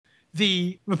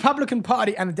the Republican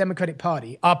Party and the Democratic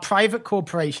Party are private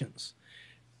corporations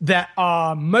that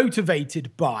are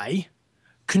motivated by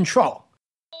control.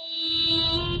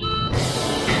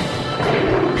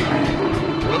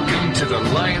 Welcome to the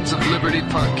Lions of Liberty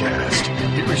podcast.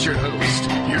 Here is your host,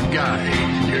 your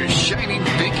guide, your shining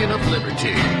beacon of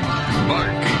liberty,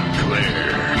 Marc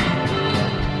Clair.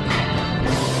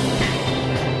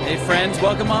 Hey friends,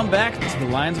 welcome on back to the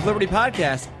Lions of Liberty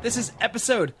podcast. This is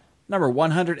episode number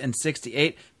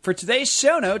 168. For today's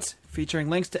show notes, featuring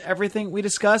links to everything we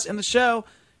discuss in the show,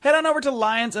 head on over to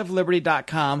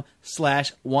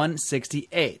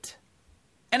lionsofliberty.com/168.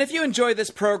 And if you enjoy this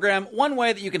program, one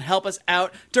way that you can help us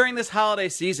out during this holiday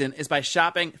season is by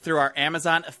shopping through our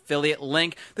Amazon affiliate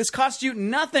link. This costs you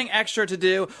nothing extra to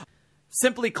do.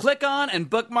 Simply click on and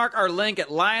bookmark our link at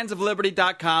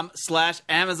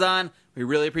lionsofliberty.com/Amazon. We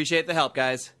really appreciate the help,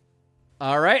 guys.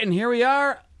 All right, and here we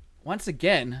are once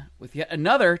again with yet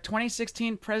another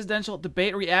 2016 presidential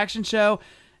debate reaction show.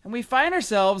 And we find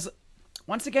ourselves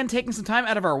once again taking some time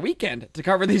out of our weekend to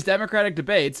cover these Democratic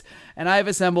debates. And I've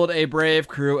assembled a brave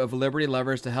crew of Liberty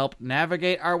lovers to help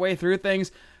navigate our way through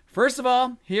things. First of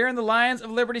all, here in the Lions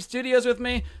of Liberty studios with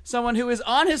me, someone who is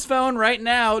on his phone right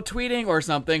now, tweeting or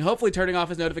something, hopefully turning off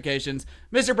his notifications,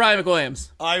 Mr. Brian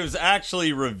McWilliams. I was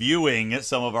actually reviewing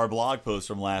some of our blog posts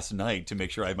from last night to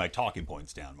make sure I had my talking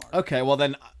points down, Mark. Okay, well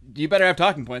then, you better have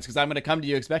talking points, because I'm going to come to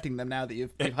you expecting them now that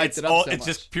you've hyped it up so It's much.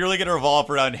 just purely going to revolve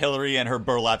around Hillary and her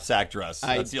burlap sack dress.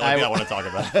 That's the only thing I want to talk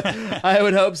about. I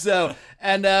would hope so.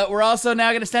 And we're also now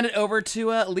going to send it over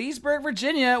to Leesburg,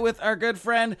 Virginia, with our good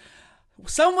friend,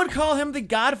 some would call him the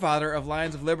godfather of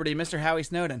Lions of Liberty, Mr. Howie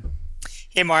Snowdon.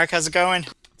 Hey, Mark, how's it going?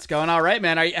 It's going all right,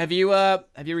 man. Have you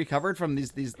recovered from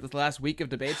this last week of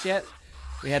debates yet?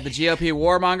 We had the GOP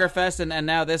Warmonger Fest, and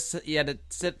now this. You had to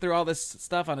sit through all this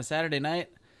stuff on a Saturday night.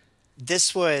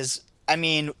 This was, I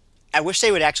wish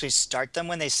they would actually start them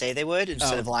when they say they would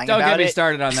instead of lying about it. Don't get me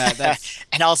started on that. That's...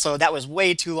 And also, that was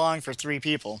way too long for 3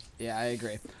 people. Yeah, I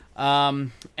agree.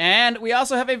 And we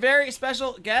also have a very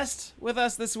special guest with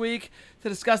us this week to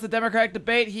discuss the Democratic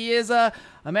debate. He is a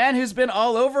man who's been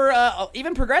all over,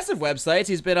 even progressive websites.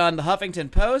 He's been on the Huffington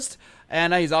Post,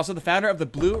 and he's also the founder of the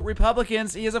Blue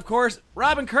Republicans. He is, of course,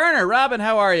 Robin Koerner. Robin,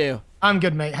 how are you? I'm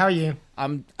good, mate. How are you?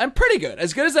 I'm pretty good.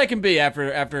 As good as I can be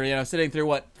after sitting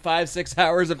through, 5-6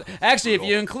 hours of... Actually, if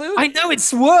you include... I know,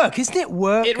 it's work. Isn't it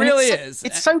work? It really is.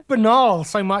 It's so banal,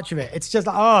 so much of it. It's just,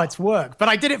 it's work. But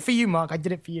I did it for you, Mark. I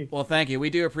did it for you. Well, thank you.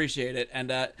 We do appreciate it. And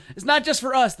it's not just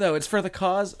for us, though. It's for the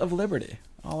cause of liberty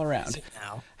all around.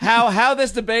 How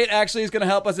this debate actually is going to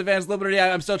help us advance liberty,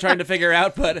 I'm still trying to figure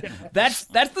out, but that's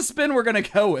the spin we're going to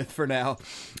go with for now.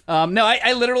 No,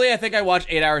 I think I watched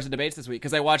 8 hours of debates this week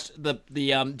because I watched the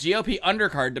GOP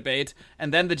undercard debate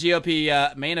and then the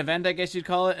GOP main event, I guess you'd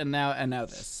call it, and now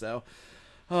this. So,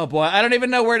 oh boy, I don't even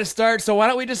know where to start. So why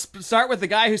don't we just start with the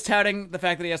guy who's touting the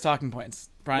fact that he has talking points,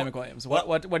 Brian McWilliams.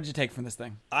 What did you take from this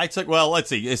thing? Let's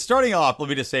see. Starting off, let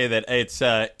me just say that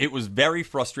it was very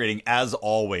frustrating, as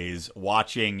always,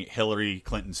 watching Hillary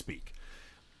Clinton speak.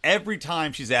 Every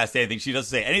time she's asked anything, she doesn't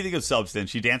say anything of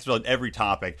substance. She dances on every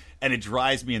topic, and it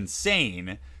drives me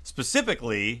insane.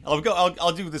 Specifically,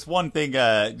 I'll do this one thing,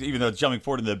 even though it's jumping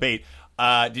forward in the debate.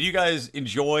 Did you guys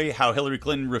enjoy how Hillary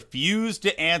Clinton refused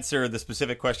to answer the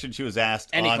specific question she was asked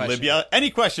on Libya?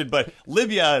 Any question, but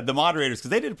Libya, the moderators,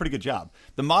 because they did a pretty good job.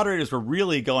 The moderators were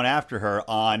really going after her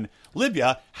on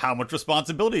Libya. How much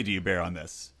responsibility do you bear on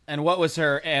this? And what was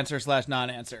her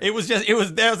answer/non-answer? There was the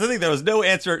thing. There was no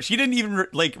answer. She didn't even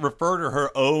refer to her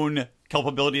own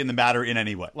culpability in the matter in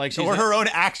any way, or her own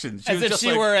actions. As if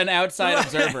she were an outside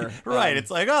observer, right?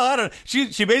 It's like, I don't know.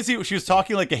 She basically was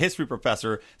talking like a history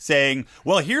professor, saying,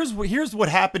 "Well, here's what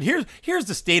happened. Here's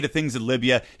the state of things in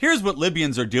Libya. Here's what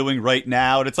Libyans are doing right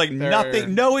now." And it's like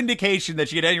nothing, no indication that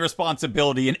she had any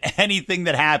responsibility in anything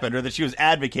that happened, or that she was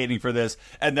advocating for this,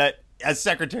 and that as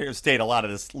Secretary of State, a lot of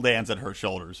this lands at her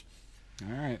shoulders.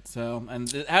 All right. So,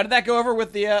 and how did that go over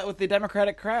with the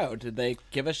Democratic crowd? Did they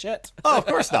give a shit? Oh, of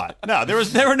course not. No,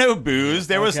 there were no boos.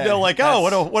 There was no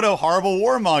what a horrible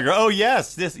warmonger. Oh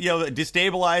yes, this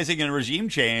destabilizing and regime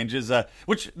change is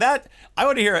which that I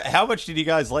want to hear. How much did you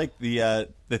guys like the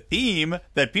theme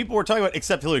that people were talking about,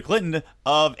 except Hillary Clinton,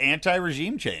 of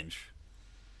anti-regime change?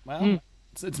 Well,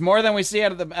 it's more than we see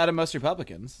out of most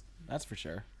Republicans. That's for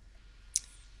sure.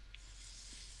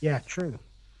 Yeah, true.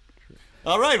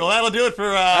 All right, well, that'll do it for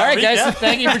all right, guys, so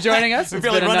thank you for joining us. We've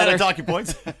really run out of talking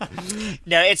points.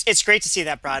 No, it's great to see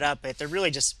that brought up, but they're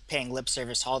really just paying lip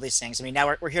service to all these things. I mean,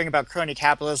 now we're hearing about crony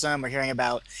capitalism. We're hearing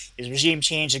about, is regime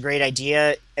change a great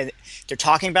idea? And they're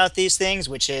talking about these things,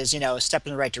 which is, a step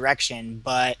in the right direction,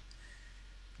 but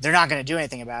they're not going to do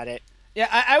anything about it. Yeah,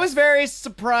 I was very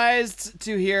surprised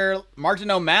to hear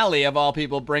Martin O'Malley, of all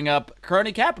people, bring up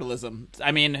crony capitalism.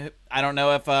 I mean, I don't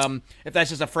know if that's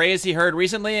just a phrase he heard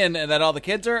recently and that all the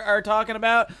kids are talking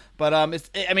about. But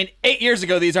I mean, 8 years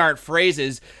ago, these aren't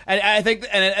phrases, and I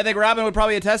think Robin would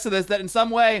probably attest to this, that in some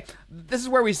way, this is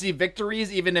where we see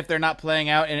victories, even if they're not playing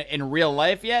out in real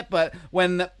life yet. But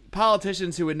when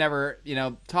politicians who would never,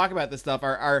 talk about this stuff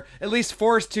are at least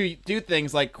forced to do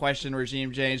things like question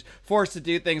regime change, forced to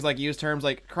do things like use terms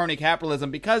like crony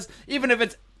capitalism, because even if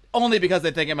it's only because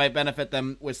they think it might benefit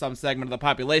them with some segment of the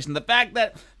population, the fact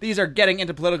that these are getting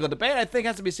into political debate, I think,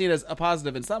 has to be seen as a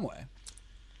positive in some way.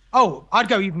 Oh, I'd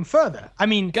go even further. I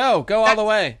mean, go all the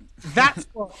way.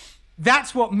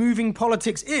 That's what moving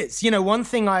politics is. One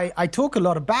thing I talk a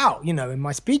lot about, in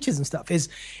my speeches and stuff is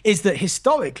that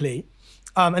historically,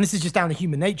 and this is just down to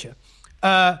human nature,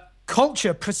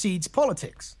 culture precedes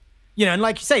politics. And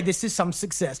like you say, this is some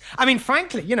success. I mean,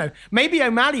 frankly, maybe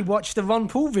O'Malley watched the Ron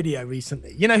Paul video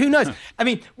recently. Who knows? I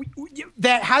mean,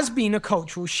 there has been a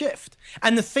cultural shift.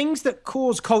 And the things that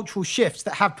cause cultural shifts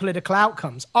that have political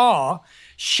outcomes are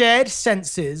shared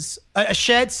senses, a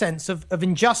shared sense of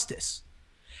injustice.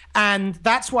 And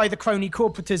that's why the crony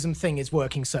corporatism thing is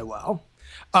working so well.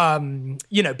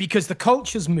 Because the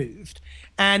culture's moved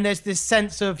and there's this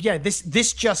sense of,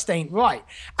 this just ain't right.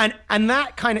 And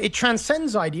that kind of, it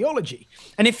transcends ideology.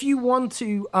 And if you want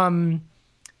to,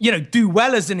 do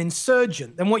well as an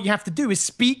insurgent, then what you have to do is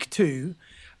speak to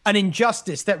an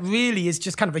injustice that really is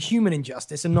just kind of a human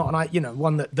injustice and not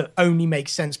one that only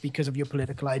makes sense because of your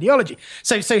political ideology.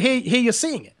 So here you're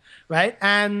seeing it, right?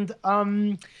 And,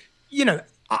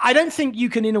 I don't think you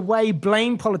can, in a way,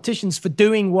 blame politicians for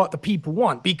doing what the people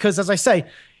want, because, as I say,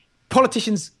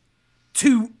 politicians,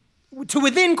 to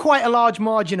within quite a large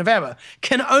margin of error,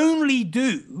 can only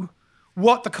do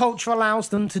what the culture allows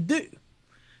them to do.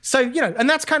 So, and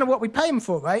that's kind of what we pay them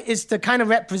for, right, is to kind of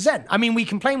represent. I mean, we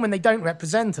complain when they don't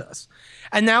represent us.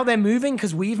 And now they're moving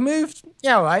because we've moved.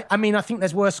 Yeah, all right. I mean, I think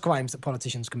there's worse crimes that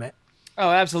politicians commit. Oh,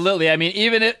 absolutely. I mean,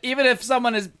 even if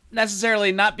someone is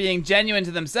necessarily not being genuine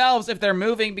to themselves, if they're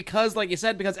moving because, like you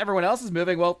said, because everyone else is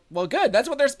moving, well, good. That's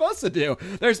what they're supposed to do.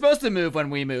 They're supposed to move when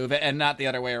we move, and not the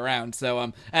other way around.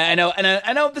 So, I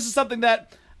know this is something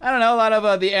that, I don't know, a lot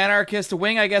of the anarchist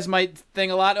wing, I guess, might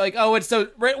think a lot like, oh,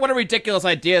 what a ridiculous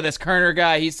idea, this Koerner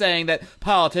guy. He's saying that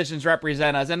politicians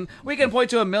represent us, and we can point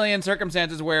to a million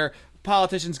circumstances where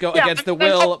politicians go against the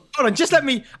will. Hold on, just let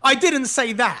me. I didn't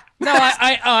say that. No,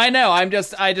 I know. I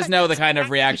just know the kind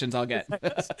of reactions I'll get.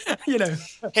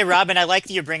 Hey, Robin, I like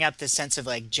that you bring up this sense of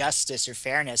like justice or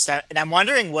fairness, and I'm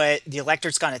wondering what the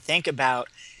electorate's going to think about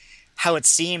how it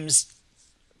seems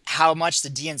how much the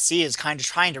DNC is kind of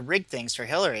trying to rig things for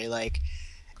Hillary. Like,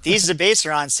 these debates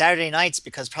are on Saturday nights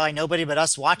because probably nobody but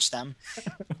us watch them.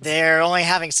 They're only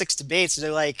having 6 debates. So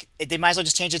they're like, they might as well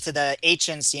just change it to the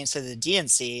HNC instead of the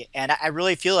DNC. And I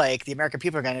really feel like the American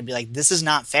people are going to be like, this is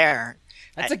not fair.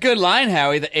 That's a good line,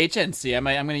 Howie, the HNC. I'm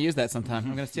going to use that sometime.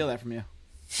 I'm going to steal that from you.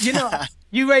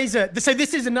 You raise so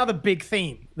this is another big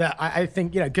theme that I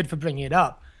think, good for bringing it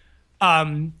up.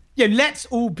 Let's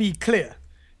all be clear.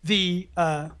 The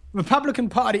Republican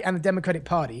Party and the Democratic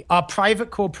Party are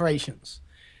private corporations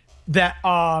that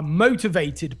are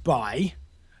motivated by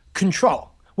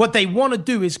control. What they want to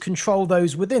do is control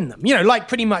those within them, like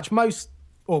pretty much most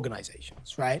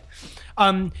organizations, right?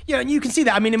 And you can see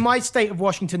that. I mean, in my state of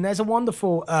Washington, there's a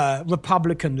wonderful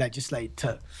Republican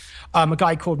legislator, a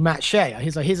guy called Matt Shea.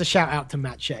 Here's a shout out to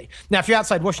Matt Shea. Now, if you're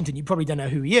outside Washington, you probably don't know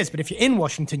who he is, but if you're in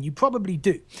Washington, you probably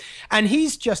do. And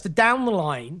he's just a down the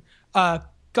line,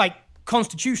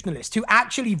 constitutionalist who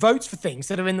actually votes for things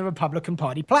that are in the Republican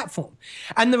Party platform.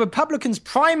 And the Republicans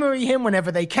primary him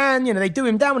whenever they can. They do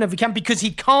him down whenever they can because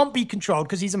he can't be controlled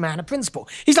because he's a man of principle.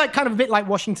 He's like kind of a bit like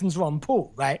Washington's Ron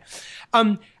Paul, right?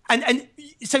 And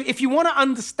so if you want to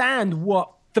understand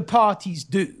what the parties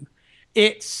do,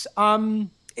 it's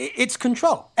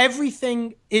control.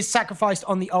 Everything is sacrificed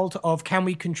on the altar of, can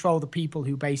we control the people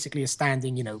who basically are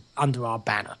standing, under our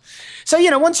banner? So,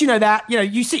 once you know that,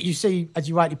 you see, as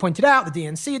you rightly pointed out, the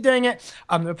DNC are doing it.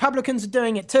 The Republicans are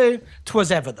doing it too. 'Twas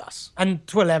ever thus, and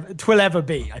 'twill ever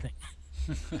be, I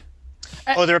think.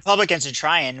 Oh, the Republicans are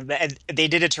trying. They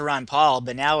did it to Ron Paul,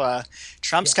 but now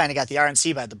Trump's kind of got the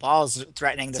RNC by the balls,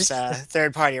 threatening this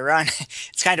third-party run.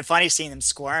 It's kind of funny seeing them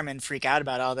squirm and freak out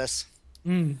about all this.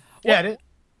 Yeah, it is.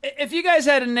 If you guys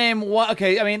had to name one,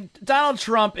 okay, I mean, Donald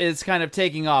Trump is kind of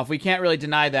taking off. We can't really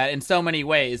deny that in so many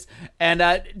ways. And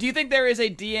do you think there is a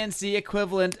DNC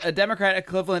equivalent, a Democrat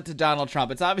equivalent to Donald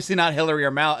Trump? It's obviously not Hillary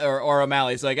or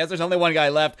O'Malley, so I guess there's only one guy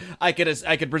left. I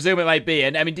could presume it might be.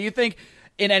 And I mean, do you think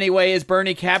in any way is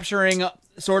Bernie capturing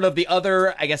sort of the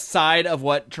other, I guess, side of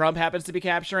what Trump happens to be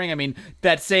capturing? I mean,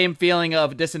 that same feeling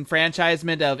of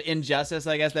disenfranchisement, of injustice,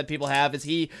 I guess, that people have. Is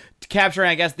he capturing,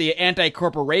 I guess, the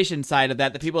anti-corporation side of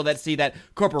that, the people that see that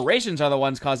corporations are the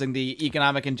ones causing the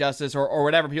economic injustice or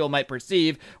whatever people might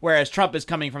perceive, whereas Trump is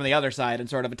coming from the other side and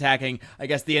sort of attacking, I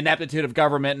guess, the ineptitude of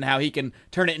government and how he can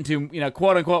turn it into,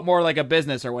 quote unquote, more like a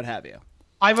business or what have you?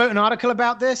 I wrote an article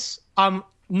about this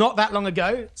not that long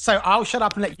ago, so I'll shut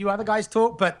up and let you other guys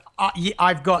talk, but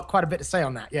I've got quite a bit to say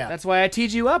on that. Yeah, that's why I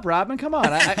teed you up, Robin. Come on,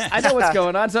 I know what's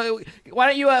going on. So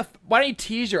why don't you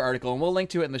tease your article, and we'll link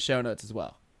to it in the show notes as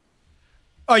well.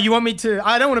 Oh, you want me to?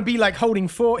 I don't want to be like holding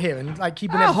fort here and like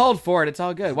keeping. Hold fort. It's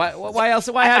all good. Why else?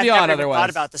 Why have you on otherwise? I've thought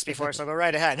about this before, so go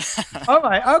right ahead. All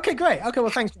right. Okay. Great. Okay. Well,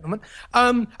 thanks, gentlemen.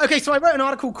 Okay. So I wrote an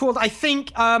article called, I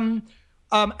think,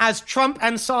 as Trump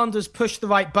and Sanders push the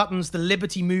right buttons, the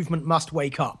liberty movement must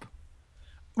wake up.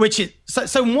 Which is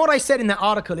so. What I said in that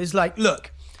article is like,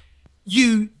 look,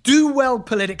 you do well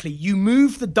politically. You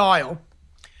move the dial.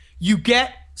 You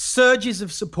get surges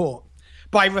of support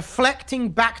by reflecting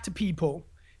back to people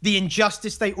the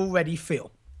injustice they already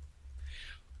feel.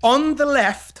 On the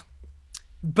left,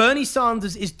 Bernie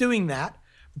Sanders is doing that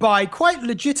by quite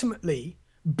legitimately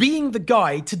being the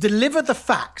guy to deliver the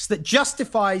facts that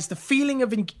justifies the feeling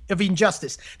of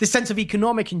injustice, the sense of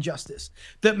economic injustice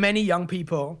that many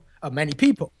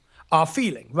people are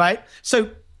feeling, right? So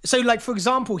like, for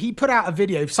example, Sanders put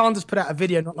out a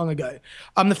video not long ago.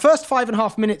 The first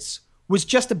 5.5 minutes was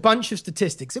just a bunch of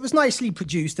statistics. It was nicely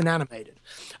produced and animated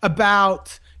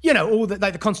about, all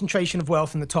the concentration of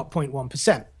wealth in the top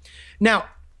 0.1%. Now,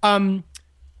 and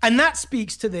that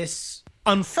speaks to this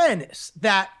unfairness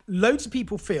that loads of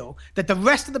people feel that the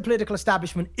rest of the political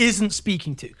establishment isn't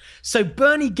speaking to. So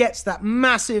Bernie gets that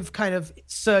massive kind of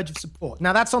surge of support.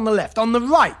 Now that's on the left. On the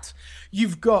right,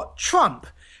 you've got Trump,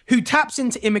 who taps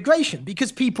into immigration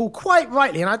because people quite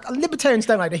rightly, and libertarians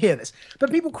don't like to hear this, but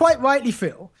people quite rightly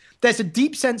feel there's a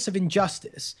deep sense of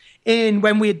injustice in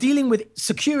when we're dealing with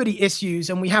security issues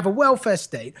and we have a welfare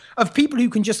state of people who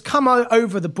can just come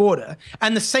over the border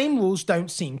and the same rules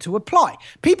don't seem to apply.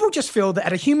 People just feel that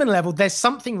at a human level, there's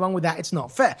something wrong with that. It's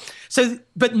not fair. So,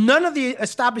 but none of the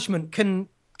establishment can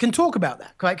talk about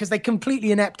that, right? Because they're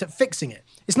completely inept at fixing it.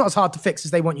 It's not as hard to fix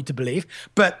as they want you to believe,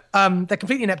 but they're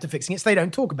completely inept at fixing it, so they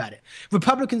don't talk about it.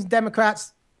 Republicans,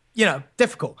 Democrats,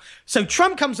 difficult. So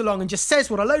Trump comes along and just says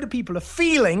what a load of people are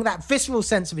feeling, that visceral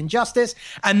sense of injustice,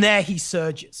 and there he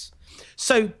surges.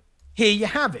 So here you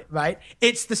have it, right?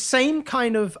 It's the same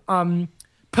kind of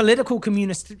political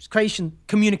communication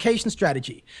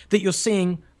strategy that you're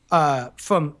seeing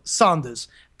from Sanders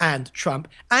and Trump,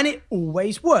 and it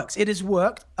always works. It has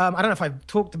worked. I don't know if I've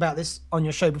talked about this on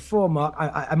your show before, Mark.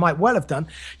 I might well have done,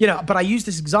 but I use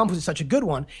this example. It's such a good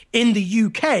one. In the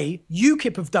UK,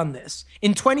 UKIP have done this.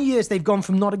 In 20 years, they've gone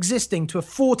from not existing to a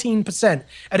 14%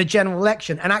 at a general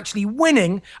election and actually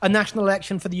winning a national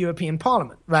election for the European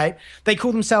Parliament, right? They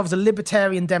call themselves a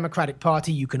libertarian democratic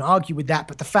party. You can argue with that,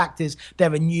 but the fact is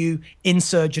they're a new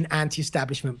insurgent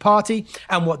anti-establishment party.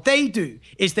 And what they do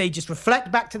is they just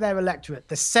reflect back to their electorate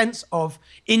the sense of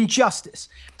injustice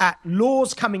at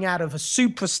laws coming out of a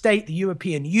supra-state, the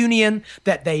European Union,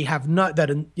 that they have not, that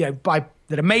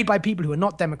are made by people who are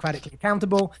not democratically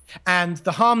accountable, and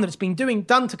the harm that it's been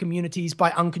done to communities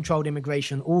by uncontrolled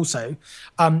immigration also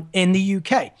in the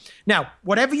UK. Now,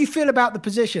 whatever you feel about the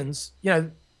positions,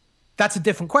 that's a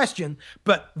different question,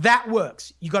 but that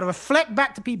works. You got to reflect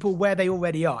back to people where they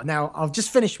already are. Now, I'll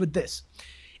just finish with this.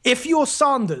 If you're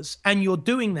Sanders and you're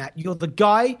doing that, you're the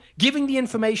guy giving the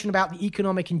information about the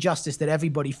economic injustice that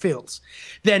everybody feels,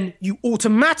 then you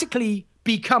automatically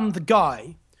become the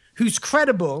guy who's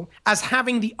credible as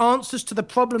having the answers to the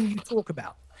problem you talk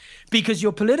about. Because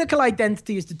your political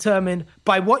identity is determined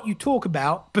by what you talk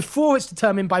about before it's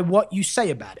determined by what you say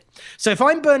about it. So if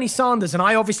I'm Bernie Sanders and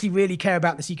I obviously really care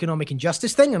about this economic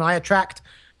injustice thing and I attract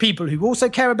people who also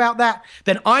care about that,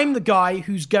 then I'm the guy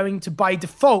who's going to, by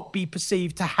default, be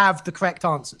perceived to have the correct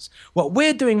answers. What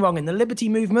we're doing wrong in the liberty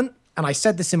movement, and I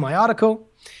said this in my article,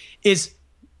 is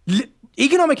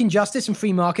economic injustice and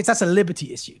free markets, that's a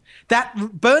liberty issue. That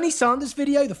Bernie Sanders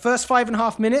video, the first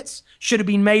 5.5 minutes, should have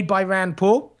been made by Rand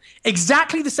Paul.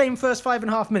 Exactly the same first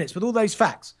 5.5 minutes with all those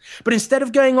facts. But instead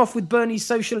of going off with Bernie's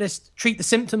socialist treat the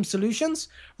symptoms solutions,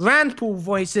 Rand Paul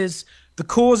voices the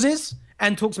causes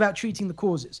and talks about treating the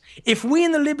causes. If we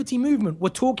in the liberty movement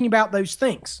were talking about those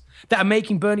things that are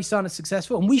making Bernie Sanders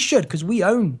successful, and we should, because we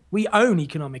own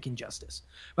economic injustice,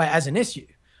 right, as an issue,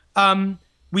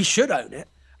 we should own it,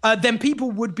 then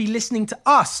people would be listening to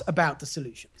us about the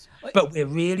solutions. But we're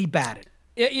really bad at it.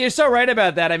 You're so right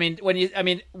about that. I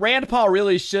mean, Rand Paul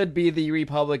really should be the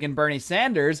Republican Bernie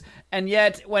Sanders, and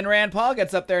yet when Rand Paul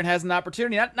gets up there and has an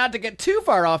opportunity, not to get too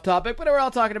far off topic, but we're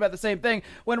all talking about the same thing.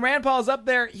 When Rand Paul is up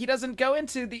there, he doesn't go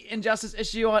into the injustice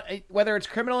issue on whether it's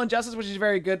criminal injustice, which he's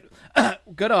very good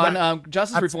on,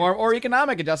 justice reform, or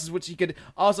economic injustice, which he could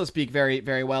also speak very,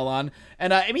 very well on.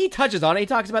 And I mean, he touches on it. He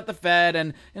talks about the Fed,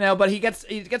 and but he gets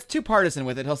too partisan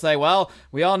with it. He'll say, "Well,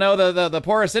 we all know the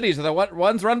poorest cities are the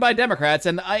ones run by Democrats."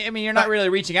 And I mean, you're not really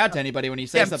reaching out to anybody when you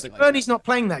say something like that. Bernie's not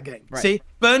playing that game. Right. See,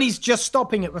 Bernie's just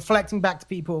stopping it, reflecting back to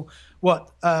people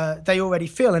what they already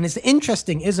feel. And it's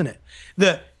interesting, isn't it,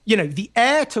 that, the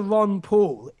heir to Ron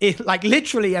Paul, like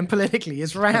literally and politically,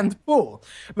 is Rand Paul,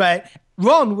 right?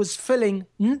 Ron was filling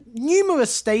numerous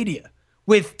stadia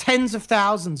with tens of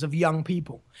thousands of young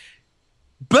people.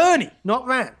 Bernie, not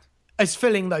Rand, is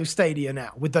filling those stadia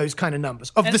now with those kind of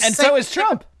numbers. And so is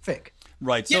Trump.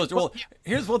 Right. So,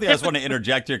 here's one thing I just want to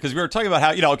interject here, because we were talking about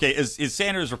how, is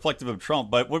Sanders reflective of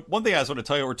Trump? But one thing I just want to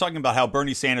tell you, we're talking about how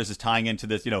Bernie Sanders is tying into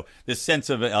this, this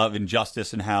sense of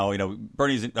injustice, and how,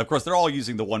 Bernie's, of course, they're all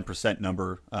using the 1%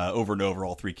 number over and over,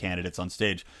 all three candidates on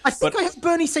stage. I think I heard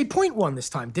Bernie say 0.1 this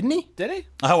time, didn't he? Did he?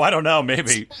 Oh, I don't know,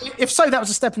 maybe. If so, that was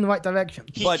a step in the right direction.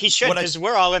 He should, because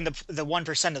we're all in the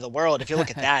 1% of the world. If you look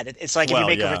at that, it's like if you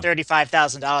make over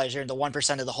 $35,000, you're in the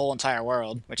 1% of the whole entire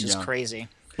world, which is crazy.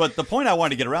 But the point I wanted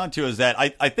to get around to is that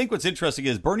I think what's interesting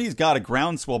is Bernie's got a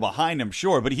groundswell behind him,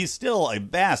 sure, but he's still a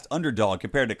vast underdog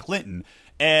compared to Clinton.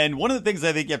 And one of the things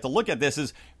I think you have to look at this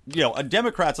is,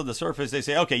 Democrats on the surface, they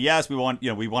say, okay, yes, we want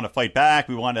to fight back,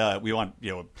 we want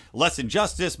less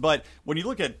injustice. But when you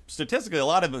look at statistically, a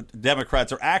lot of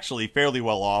Democrats are actually fairly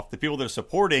well off. The people that are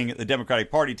supporting the Democratic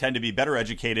Party tend to be better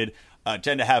educated,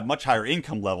 tend to have much higher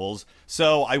income levels.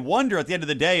 So I wonder at the end of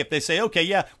the day if they say, okay,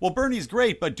 yeah, well, Bernie's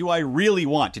great, but do I really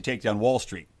want to take down Wall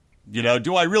Street?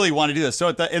 Do I really want to do this? So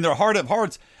in their heart of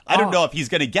hearts, I don't know if he's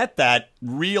going to get that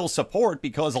real support,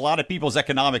 because a lot of people's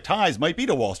economic ties might be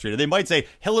to Wall Street. They might say,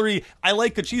 Hillary, I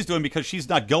like what she's doing because she's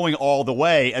not going all the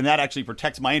way, and that actually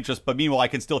protects my interest. But meanwhile, I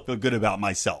can still feel good about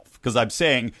myself because I'm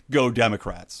saying, go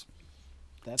Democrats.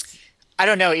 I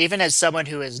don't know. Even as someone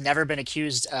who has never been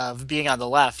accused of being on the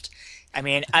left, I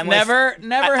mean, never,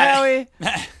 Howie.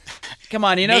 Come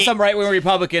on, some right-wing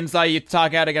Republicans saw you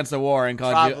talk out against the war and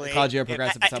called you a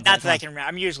progressive. Not that I can remember.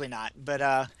 I'm usually not, but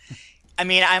I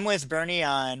mean, I'm with Bernie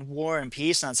on war and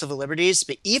peace, on civil liberties,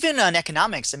 but even on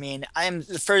economics. I mean, I'm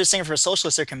the furthest thing from a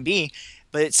socialist there can be.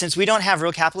 But since we don't have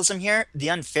real capitalism here, the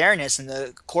unfairness and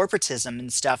the corporatism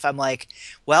and stuff, I'm like,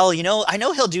 well, I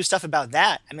know he'll do stuff about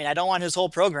that. I mean, I don't want his whole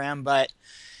program, but.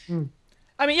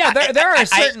 I mean, yeah, there are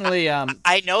certainly.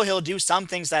 I know he'll do some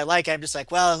things that I like. I'm just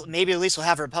like, well, maybe at least we'll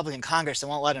have a Republican Congress that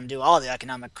won't let him do all the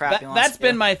economic crap. That's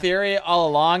been my theory all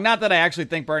along. Not that I actually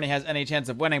think Bernie has any chance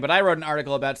of winning, but I wrote an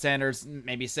article about Sanders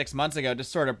maybe 6 months ago,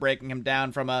 just sort of breaking him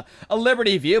down from a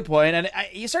liberty viewpoint. And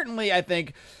he certainly, I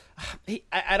think,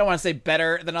 I don't want to say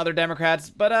better than other Democrats,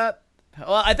 but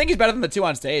well, I think he's better than the two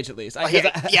on stage, at least. I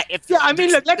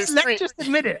mean, look, let's just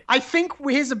admit it. I think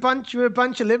here's a bunch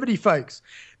of liberty folks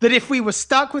that if we were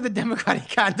stuck with a Democratic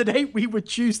candidate, we would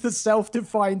choose the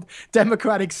self-defined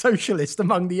Democratic Socialist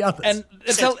among the others. And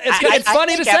it's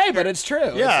funny to say, but it's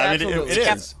true. Yeah, it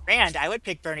is. Rand, I would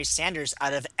pick Bernie Sanders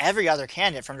out of every other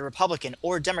candidate from the Republican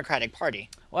or Democratic Party.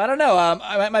 Well, I don't know.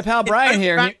 My pal Brian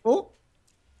here.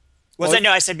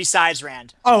 No, I said besides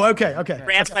Rand. Oh, okay.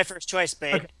 Rand's my first choice,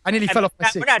 but okay. I nearly fell off my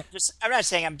seat. I'm not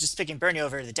saying I'm just picking Bernie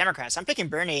over the Democrats. I'm picking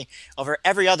Bernie over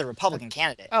every other Republican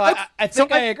candidate. Oh, I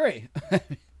think I agree.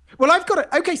 Well, I've got it.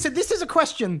 Okay, so this is a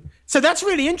question. So that's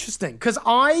really interesting, because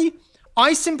I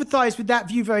sympathize with that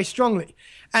view very strongly.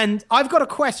 And I've got a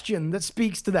question that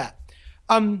speaks to that,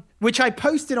 which I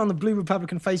posted on the Blue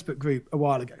Republican Facebook group a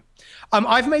while ago.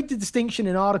 I've made the distinction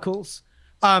in articles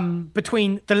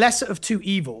between the lesser of two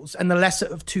evils and the lesser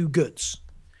of two goods.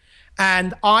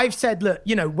 And I've said, look,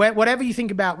 whatever you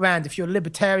think about Rand, if you're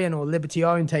libertarian or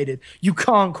liberty-orientated, you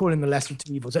can't call him the lesser of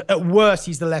two evils. At worst,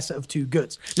 he's the lesser of two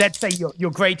goods. Let's say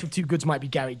your greater of two goods might be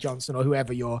Gary Johnson or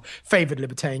whoever your favorite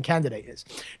libertarian candidate is.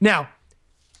 Now,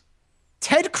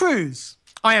 Ted Cruz,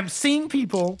 I am seeing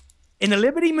people in the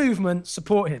liberty movement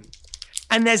support him.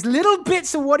 And there's little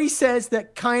bits of what he says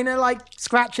that kind of like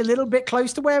scratch a little bit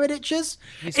close to where it itches.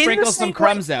 He sprinkles some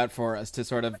crumbs out for us to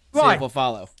sort of see if we'll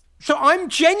follow. So I'm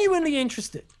genuinely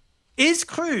interested. Is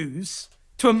Cruz,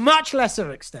 to a much lesser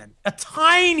extent, a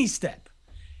tiny step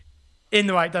in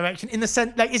the right direction? In the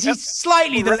sense, like, is he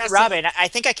slightly the lesser? Robin, I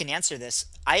think I can answer this.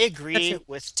 I agree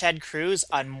with Ted Cruz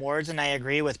on more than I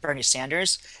agree with Bernie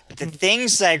Sanders. But the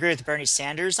things that I agree with Bernie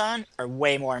Sanders on are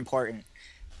way more important.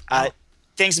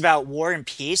 Things about war and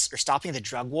peace or stopping the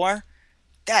drug war.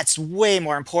 that's way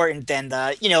more important than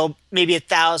the, maybe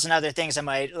 1,000 other things I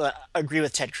might agree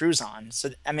with Ted Cruz on. So,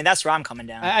 I mean, that's where I'm coming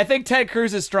down. I think Ted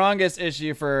Cruz's strongest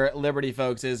issue for liberty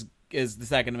folks is the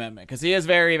Second Amendment, because he is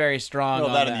very, very strong. Well,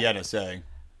 on that in the NSA.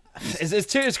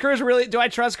 Is Cruz really? Do I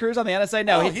trust Cruz on the NSA?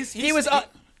 No,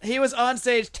 he was on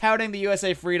stage touting the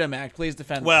USA Freedom Act. Please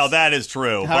defend. Well, this. that is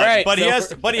true.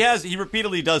 But he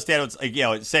repeatedly does stand.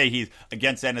 Say he's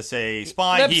against NSA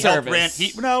spying.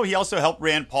 He also helped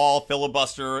Rand Paul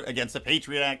filibuster against the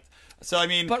Patriot Act. So I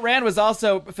mean, but Rand was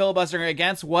also filibustering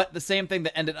against the same thing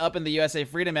that ended up in the USA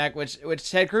Freedom Act, which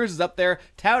Ted Cruz is up there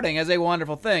touting as a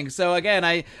wonderful thing. So again,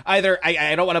 I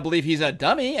don't want to believe he's a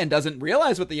dummy and doesn't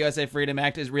realize what the USA Freedom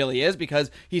Act really is, because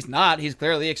he's not. He's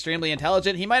clearly extremely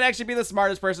intelligent. He might actually be the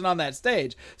smartest person on that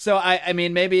stage. So I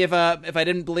mean, maybe if I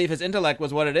didn't believe his intellect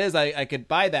was what it is, I could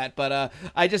buy that. But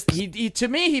he to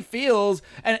me, he feels,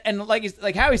 and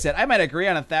like Howie said, I might agree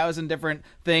on 1,000 different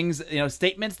things,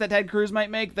 statements that Ted Cruz might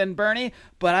make than Bernie,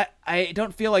 but I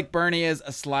don't feel like Bernie is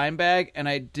a slime bag, and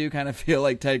I do kind of feel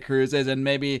like Ted Cruz is, and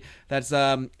maybe that's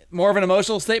more of an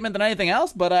emotional statement than anything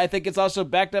else, but I think it's also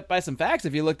backed up by some facts.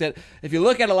 If you look at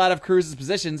a lot of Cruz's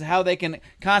positions, how they can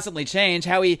constantly change,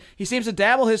 how he seems to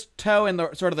dabble his toe in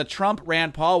the sort of the Trump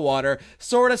Rand Paul water,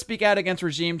 sort of speak out against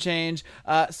regime change,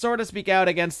 sort of speak out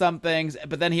against some things,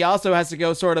 but then he also has to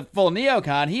go sort of full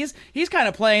neocon. He's kind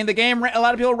of playing the game a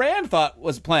lot of people Rand thought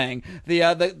was playing,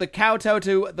 the kowtow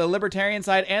to the libertarian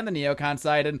side and the neocon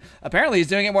side, and apparently he's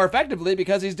doing it more effectively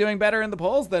because he's doing better in the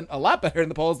polls a lot better in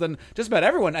the polls than just about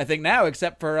everyone, I think, now,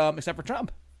 except for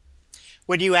Trump.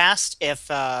 When you asked if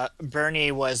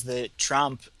Bernie was the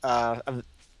Trump,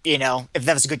 if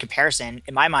that was a good comparison,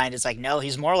 in my mind, it's like, no,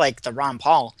 he's more like the Ron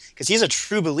Paul, because he's a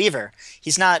true believer.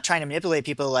 He's not trying to manipulate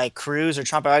people like Cruz or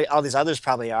Trump or all these others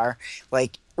probably are.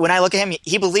 Like, when I look at him,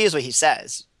 he believes what he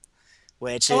says,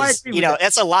 which is,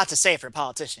 that's a lot to say for a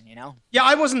politician, Yeah,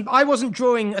 I wasn't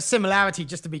drawing a similarity,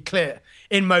 just to be clear,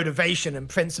 in motivation and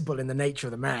principle in the nature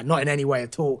of the man, not in any way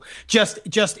at all. Just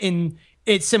in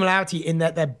its similarity in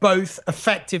that they're both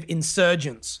effective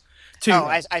insurgents to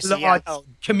I see, large yeah.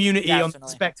 community Definitely. on the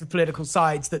respective political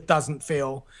sides that doesn't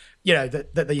feel,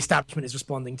 that the establishment is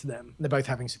responding to them. They're both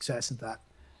having success at that.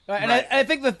 And right. I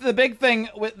think the big thing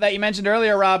that you mentioned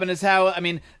earlier, Robin, is how,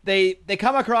 they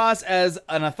come across as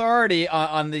an authority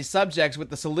on these subjects with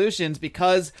the solutions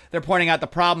because they're pointing out the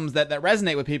problems that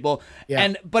resonate with people.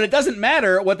 Yeah. But it doesn't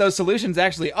matter what those solutions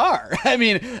actually are. I've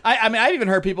even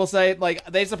heard people say, like,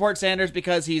 they support Sanders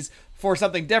because he's for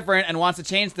something different and wants to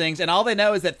change things, and all they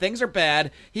know is that things are bad.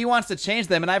 He wants to change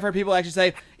them, and I've heard people actually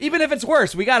say, even if it's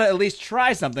worse, we got to at least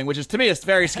try something, which is, to me, a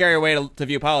very scary way to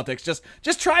view politics.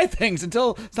 Just try things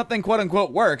until something quote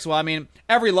unquote works. Well,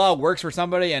 every law works for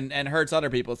somebody and hurts other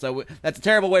people, so that's a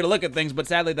terrible way to look at things, but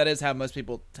sadly that is how most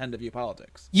people tend to view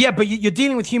politics. Yeah, but you're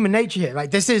dealing with human nature here. Like,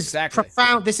 this is exactly.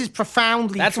 profound. This is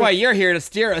profoundly That's true. why you're here, to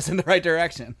steer us in the right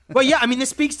direction. Well, yeah, this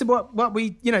speaks to what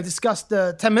we discussed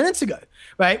 10 minutes ago,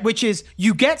 right? Which is,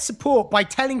 you get support by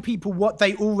telling people what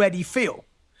they already feel,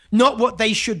 not what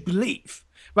they should believe,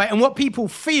 right? And what people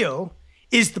feel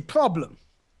is the problem.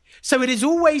 So it is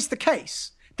always the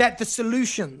case that the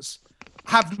solutions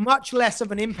have much less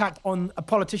of an impact on a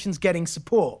politician's getting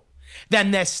support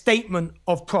than their statement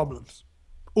of problems.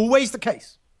 Always the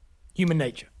case. Human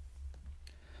nature.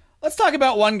 Let's talk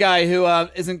about one guy who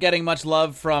isn't getting much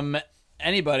love from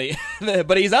anybody,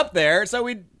 but he's up there, so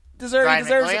he deserves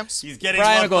McWilliams? He's getting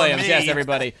Brian love from McWilliams, me. yes,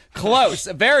 everybody. Close,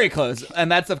 very close.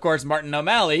 And that's, of course, Martin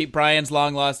O'Malley, Brian's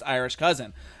long-lost Irish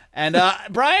cousin. And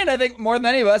Brian, I think more than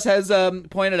any of us, has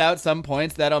pointed out some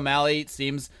points that O'Malley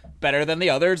seems better than the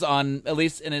others, on at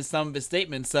least in some of his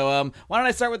statements. So why don't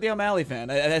I start with the O'Malley fan?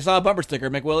 I saw a bumper sticker,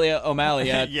 McWilliams O'Malley,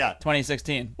 yeah.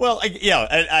 2016. Well,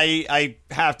 I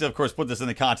have to, of course, put this in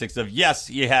the context of, yes,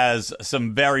 he has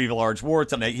some very large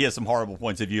warts. He has some horrible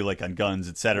points of view, like on guns,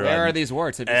 etc. Where are these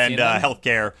warts? Have you seen them?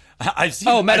 Healthcare. I've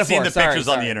seen the pictures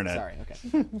on the internet. Sorry,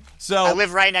 okay. So I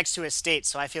live right next to his state,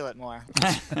 so I feel it more.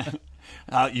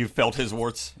 You felt his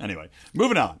warts. Anyway,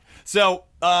 moving on. So,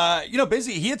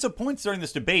 basically, he had some points during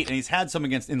this debate, and he's had some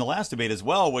in the last debate as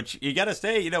well, which you got to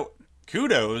say,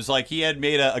 kudos. Like, he had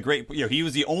made a great, he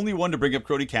was the only one to bring up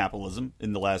crony capitalism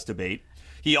in the last debate.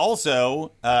 He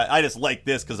also, I just like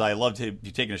this because I loved him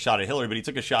taking a shot at Hillary, but he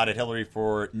took a shot at Hillary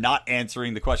for not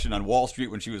answering the question on Wall Street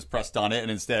when she was pressed on it,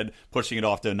 and instead pushing it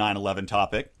off to a 9/11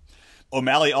 topic.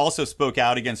 O'Malley also spoke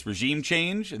out against regime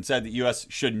change and said the U.S.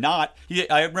 should not.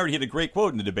 I remember he had a great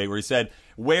quote in the debate where he said,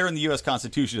 "Where in the U.S.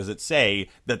 Constitution does it say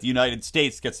that the United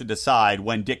States gets to decide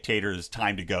when dictators'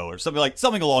 time to go?" or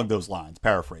something along those lines,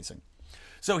 paraphrasing.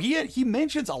 So he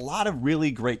mentions a lot of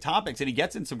really great topics, and he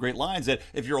gets in some great lines that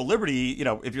if you're a liberty,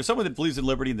 if you're someone that believes in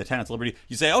liberty and the tenets of liberty,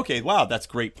 you say, okay, wow, that's a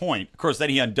great point. Of course, then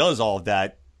he undoes all of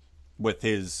that with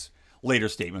his later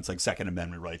statements like Second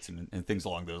Amendment rights and things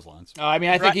along those lines. I mean,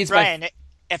 I think he's Brian.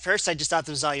 At first, I just thought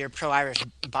this was all your pro-Irish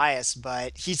bias,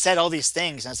 but he said all these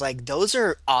things, and I was like, those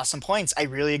are awesome points. I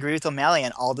really agree with O'Malley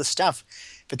on all this stuff.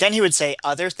 But then he would say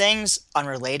other things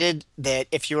unrelated that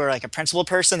if you were like a principled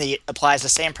person that applies the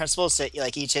same principles to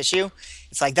like each issue,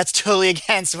 it's like that's totally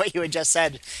against what you had just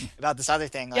said about this other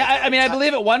thing. Like, yeah, I mean, I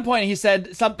believe at one point he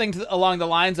said something along the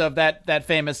lines of that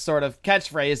famous sort of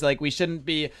catchphrase, like we shouldn't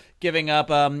be giving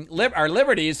up our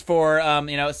liberties for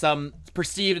some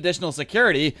perceived additional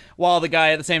security, while the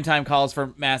guy at the same time calls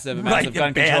for massive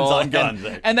gun control on guns.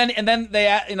 And then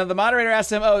they the moderator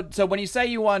asked him, oh, so when you say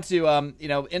you want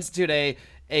to institute a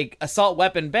assault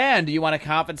weapon ban, do you want to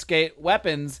confiscate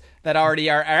weapons that already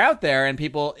are out there? And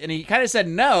he kind of said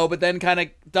no, but then kind of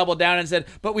doubled down and said,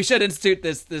 but we should institute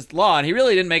this law. And he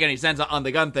really didn't make any sense on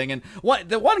the gun thing. And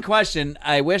the one question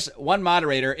I wish one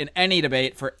moderator in any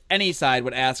debate for any side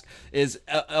would ask is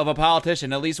of a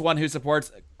politician, at least one who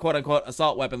supports quote unquote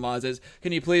assault weapon laws, is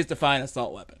can you please define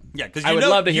assault weapon? Yeah, because I would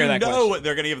love to hear that question. You know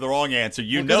they're going to give the wrong answer.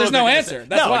 There's no answer.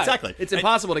 That's why. Exactly. It's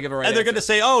impossible to give a right answer. And they're going to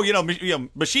say, oh,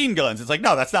 machine guns. It's like,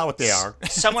 no, that's not what they are.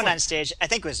 Someone on stage, I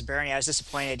think it was Bernie, I was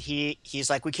disappointed. He's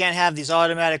like, we can't have these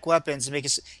automatic weapons and make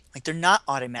us like they're not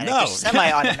automatic. No. They're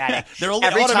semi-automatic.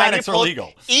 Automatics are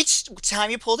illegal. Each time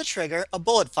you pull the trigger, a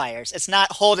bullet fires. It's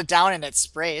not hold it down and it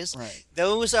sprays. Right.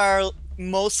 Those are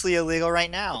mostly illegal right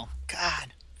now.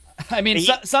 God. I mean,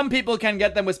 some people can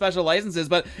get them with special licenses,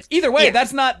 but either way,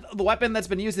 that's not the weapon that's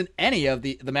been used in any of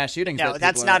the mass shootings. No,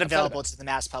 that's not available to the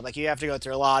mass public. You have to go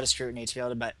through a lot of scrutiny to be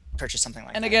able to purchase something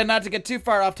like that. And again, not to get too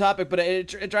far off topic, but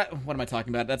what am I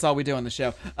talking about? That's all we do on the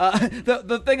show.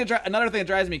 Another thing that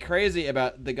drives me crazy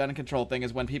about the gun control thing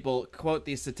is when people quote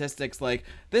these statistics like,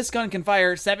 this gun can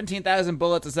fire 17,000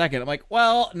 bullets a second. I'm like,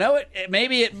 well, no,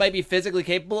 maybe it might be physically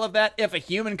capable of that if a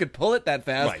human could pull it that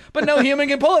fast, right. But no human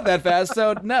can pull it that fast,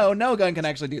 so no gun can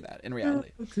actually do that in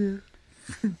reality.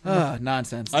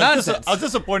 Nonsense. I was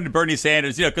disappointed in Bernie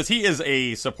Sanders, because he is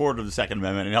a supporter of the Second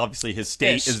Amendment, and obviously his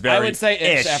state is very. I would say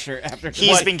ish. After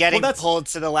he's been getting pulled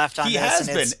to the left on this,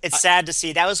 and it's sad to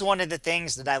see. That was one of the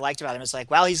things that I liked about him. It's like,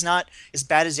 well, he's not as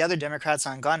bad as the other Democrats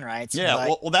on gun rights. Yeah,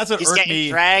 well, that's what he's irked getting me.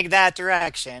 Dragged that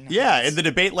direction. Yeah, in the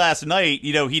debate last night,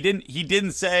 he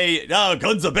didn't say no,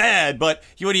 guns are bad, but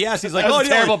when he asked, he's like, that was a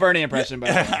terrible Bernie impression,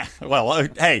 by the way. Well,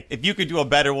 hey, if you could do a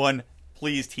better one,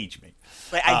 please teach me.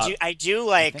 But I do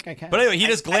like. I think I can. But anyway, he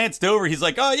just glanced over. He's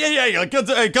like, "Oh yeah, guns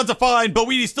are fine, but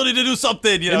we still need to do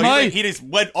something." He just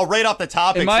went right off the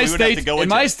topic. In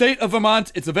my state of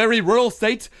Vermont, it's a very rural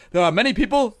state. There are many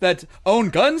people that own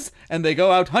guns and they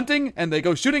go out hunting and they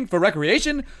go shooting for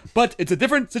recreation. But it's a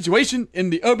different situation in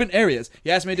the urban areas.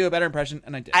 He asked me to do a better impression,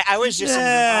 and I did. I was just in Vermont.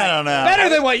 I don't know. Better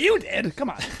than what you did.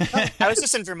 Come on. I was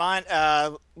just in Vermont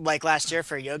like last year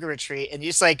for a yoga retreat, and you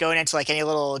just like going into like any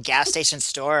little gas station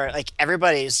store, like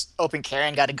everybody's open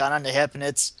carrying, got a gun on the hip, and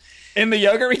it's in the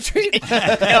yoga retreat.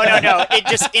 No, it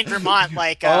just in Vermont,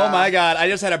 like. Oh my God! I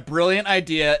just had a brilliant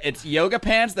idea. It's yoga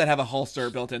pants that have a holster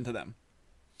built into them,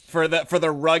 for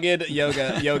the rugged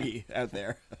yogi out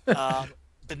there.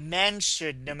 The men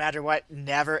should, no matter what,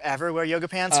 never ever wear yoga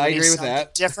pants. I agree with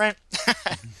that. Different.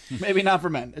 Maybe not for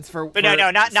men. It's for but no,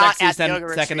 not at the yoga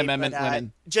retreat, Second Amendment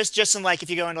women. Just in like if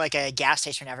you go into like a gas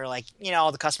station ever, like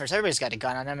all the customers, everybody's got a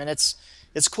gun on them, and it's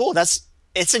cool.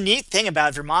 It's a neat thing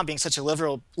about Vermont being such a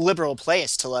liberal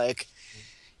place to like,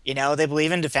 they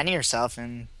believe in defending yourself,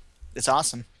 and it's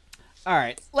awesome. All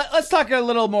right, let's talk a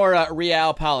little more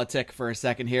realpolitik for a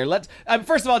second here.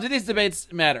 First of all, do these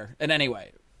debates matter in any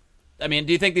way? I mean,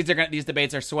 do you think these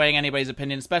debates are swaying anybody's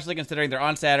opinion, especially considering they're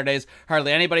on Saturdays?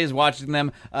 Hardly anybody's watching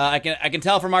them. I can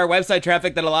tell from our website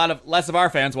traffic that less of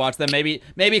our fans watch them. Maybe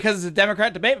because it's a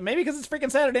Democrat debate, but maybe because it's freaking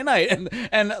Saturday night,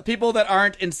 and people that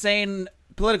aren't insane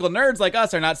political nerds like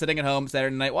us are not sitting at home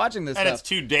Saturday night watching this and stuff. it's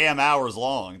 2 damn hours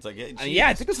long. It's like, yeah,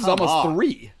 I think this is almost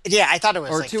 3. Yeah, I thought it was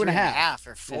or like 2.5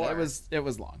 or 4. Yeah, it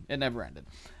was long. It never ended.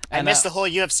 I missed the whole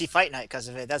UFC fight night because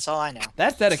of it. That's all I know.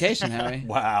 That's dedication, Howie.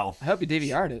 Wow. I hope you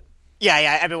DVR'd it.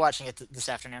 Yeah, I've been watching it this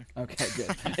afternoon. Okay,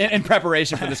 good. In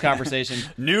preparation for this conversation.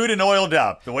 Nude and oiled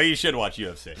up, the way you should watch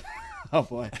UFC. Oh,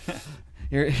 boy.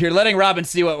 You're letting Robin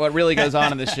see what really goes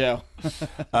on in this show.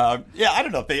 Yeah, I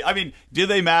don't know if they. I mean, do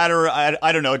they matter?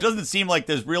 I don't know. It doesn't seem like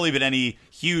there's really been any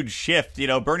huge shift. You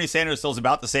know, Bernie Sanders still is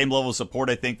about the same level of support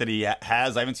I think that he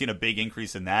has. I haven't seen a big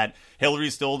increase in that.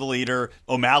 Hillary's still the leader.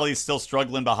 O'Malley's still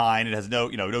struggling behind and has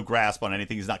no grasp on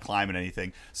anything. He's not climbing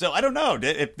anything. So I don't know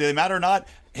if they matter or not.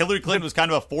 Hillary Clinton was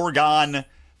kind of a foregone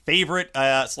favorite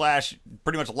slash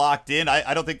pretty much locked in.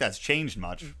 I don't think that's changed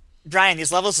much. Brian,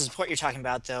 these levels of support you're talking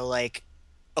about, though, like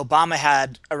Obama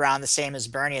had around the same as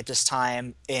Bernie at this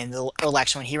time in the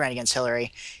election when he ran against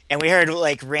Hillary. And we heard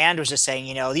like Rand was just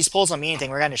saying, these polls don't mean anything.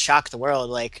 We're going to shock the world.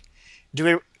 Like,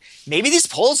 maybe these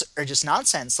polls are just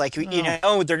nonsense. Like,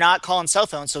 they're not calling cell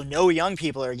phones, so no young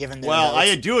people are given their votes.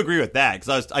 I do agree with that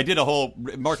because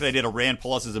Mark and I did a Rand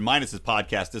pluses and minuses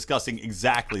podcast discussing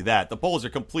exactly that. The polls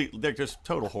are they're just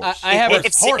total horse.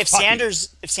 If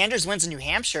Sanders wins in New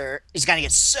Hampshire, he's going to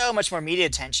get so much more media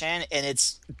attention, and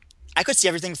I could see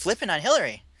everything flipping on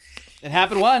Hillary. It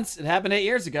happened once. It happened 8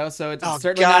 years ago, so it's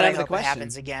certainly God, not out of the question. I hope it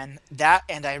happens again. That,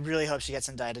 and I really hope she gets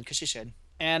indicted because she should.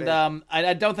 And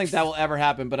I don't think that will ever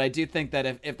happen, but I do think that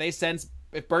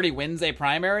if Bernie wins a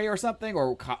primary or something,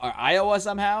 or Iowa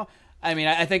somehow, I mean,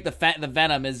 I think the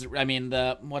venom is,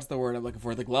 what's the word I'm looking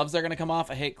for? The gloves are going to come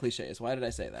off. I hate cliches. Why did I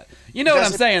say that? You know what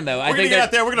I'm saying, though. We're going to get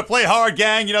out there. We're going to play hard,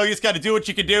 gang. You just got to do what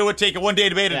you can do and take it one day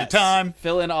debate at a time.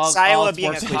 Fill in all Iowa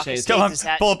sports cliches. Come on,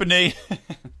 pull up a knee.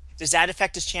 Does that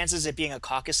affect his chances of being a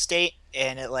caucus state?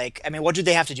 And what do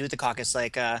they have to do with the caucus?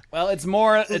 Well, it's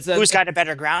more. Who's got a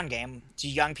better ground game? Do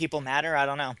young people matter? I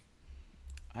don't know.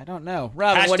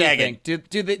 Robin, what do you think?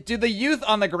 Do the youth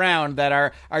on the ground that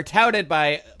are touted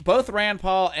by both Rand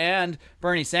Paul and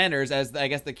Bernie Sanders as, I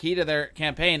guess, the key to their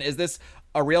campaign, is this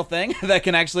a real thing that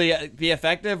can actually be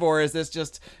effective, or is this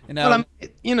just Well,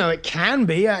 it can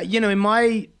be. In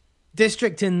my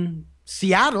district in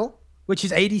Seattle, which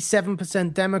is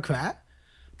 87% Democrat,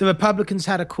 the Republicans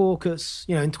had a caucus,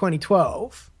 in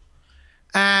 2012,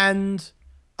 and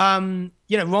Ron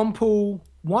Paul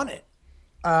won it.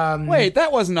 Wait,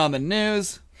 that wasn't on the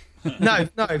news. No,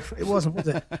 it wasn't, was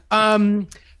it?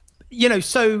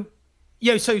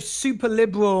 So super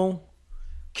liberal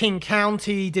King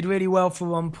County did really well for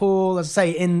Ron Paul. As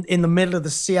I say, in the middle of the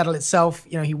Seattle itself,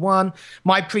 he won.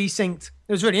 My precinct,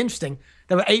 it was really interesting.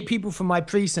 There were 8 people from my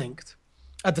precinct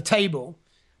at the table.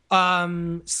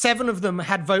 7 of them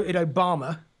had voted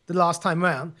Obama the last time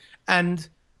round, and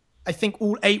I think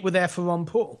all 8 were there for Ron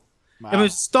Paul. Wow.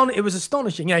 It was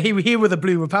astonishing. Here were the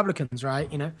blue Republicans, right?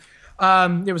 It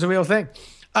was a real thing.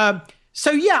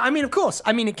 So yeah, of course,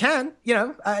 it can,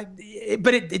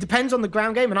 but it depends on the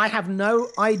ground game, and I have no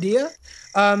idea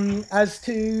as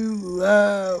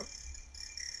to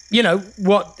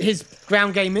what his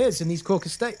ground game is in these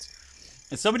caucus states.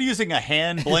 Is somebody using a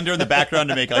hand blender in the background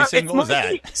to make icing? What was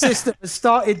that? System has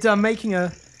started making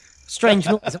a strange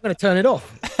noise. I'm going to turn it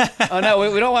off. Oh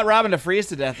no, we don't want Robin to freeze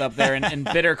to death up there in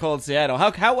bitter cold Seattle.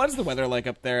 How was the weather like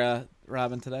up there,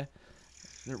 Robin, today?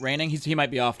 Is it raining? He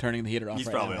might be off turning the heater off. He's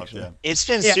right probably now, off. Yeah. It's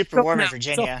been super warm in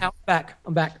Virginia.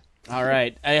 I'm back. All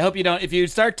right. I hope you don't. If you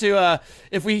start to,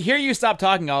 if we hear you stop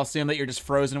talking, I'll assume that you're just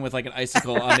frozen with like an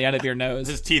icicle on the end of your nose.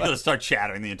 His teeth will start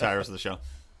chattering the entire rest of the show.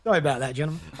 Sorry about that,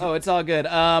 gentlemen. Oh, it's all good.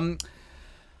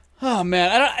 Oh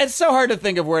man, it's so hard to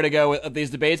think of where to go with these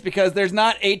debates because there's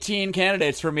not 18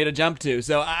 candidates for me to jump to.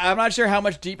 So I'm not sure how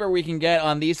much deeper we can get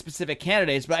on these specific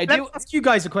candidates, but Let me ask you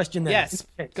guys a question then. Yes,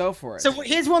 go for it. So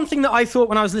here's one thing that I thought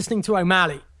when I was listening to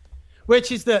O'Malley,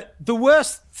 which is that the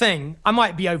worst thing, I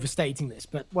might be overstating this,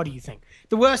 but what do you think?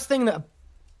 The worst thing that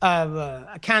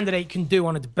a candidate can do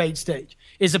on a debate stage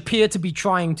is appear to be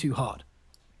trying too hard.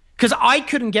 Because I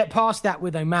couldn't get past that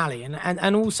with O'Malley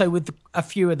and also with a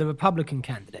few of the Republican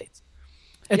candidates.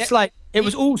 It's like, it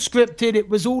was all scripted. It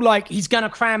was all like, he's going to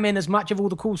cram in as much of all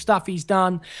the cool stuff he's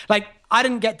done. Like, I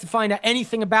didn't get to find out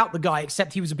anything about the guy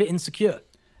except he was a bit insecure.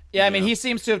 Yeah, he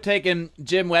seems to have taken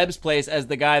Jim Webb's place as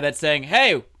the guy that's saying,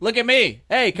 hey, look at me.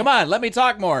 Hey, come on, let me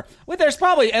talk more. Well, there's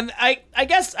probably, and I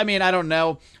guess, I don't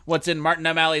know what's in Martin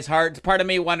O'Malley's heart. Part of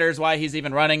me wonders why he's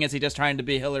even running. Is he just trying to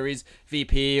be Hillary's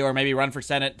VP or maybe run for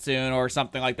Senate soon or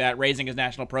something like that, raising his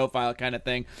national profile kind of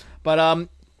thing. But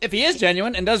if he is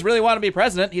genuine and does really want to be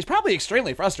president, he's probably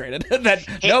extremely frustrated that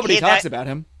nobody talks about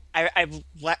him.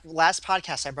 Last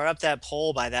podcast, I brought up that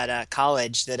poll by that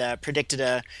college that predicted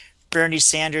a Bernie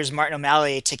Sanders, Martin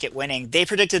O'Malley ticket winning. They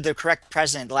predicted the correct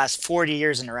president the last 40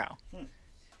 years in a row.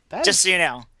 Just so you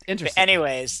know. Interesting. But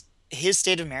anyways, his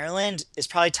state of Maryland is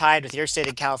probably tied with your state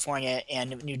of California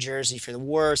and New Jersey for the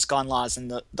worst gun laws in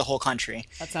the whole country.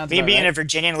 That sounds Me about being right. a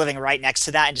Virginian living right next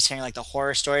to that and just hearing like the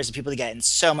horror stories of people that get in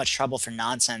so much trouble for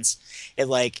nonsense, it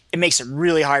makes it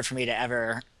really hard for me to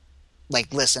ever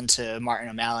like listen to Martin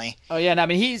O'Malley. Oh yeah, no, I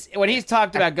mean when he's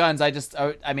talked about guns, that's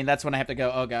when I have to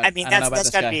go, oh god. I mean, I don't know about that's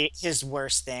this got to guy. be his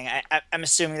worst thing. I'm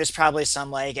assuming there's probably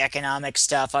some like economic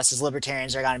stuff us as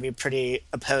libertarians are going to be pretty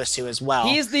opposed to as well.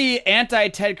 He's the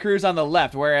anti-Ted Cruz on the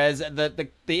left, whereas the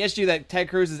issue that Ted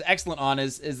Cruz is excellent on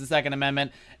is the Second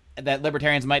Amendment that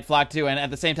libertarians might flock to, and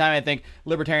at the same time, I think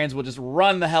libertarians will just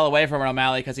run the hell away from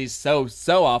O'Malley because he's so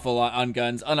awful on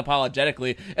guns,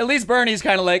 unapologetically. At least Bernie's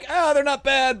kind of like, oh, they're not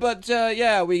bad, but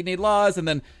yeah, we need laws. And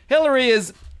then Hillary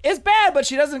is bad, but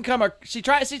she doesn't she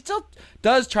still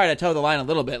does try to toe the line a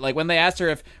little bit. Like when they asked her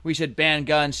if we should ban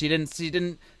guns, she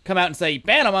didn't come out and say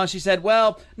ban them on. She said,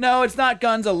 well, no, it's not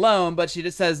guns alone, but she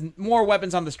just says more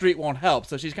weapons on the street won't help.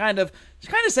 So she's kind of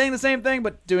saying the same thing,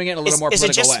 but doing it in a little more political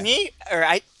way. Is it just me, or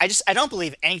I don't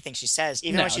believe anything she says,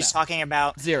 even when she's talking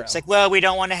about zero. It's like, well, we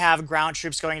don't want to have ground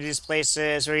troops going to these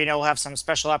places, or we'll have some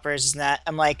special operations and that.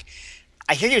 I'm like,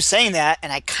 I hear you saying that,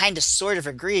 and I kind of sort of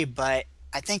agree, but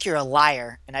I think you're a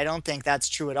liar, and I don't think that's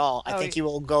true at all. I think you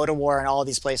will go to war in all of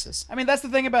these places. I mean, that's the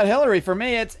thing about Hillary. For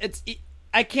me,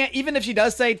 I can't, even if she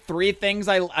does say 3 things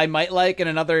I might like in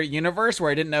another universe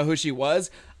where I didn't know who she was.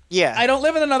 Yeah. I don't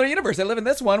live in another universe. I live in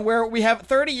this one where we have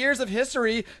 30 years of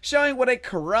history showing what a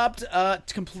corrupt,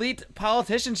 complete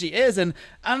politician she is. And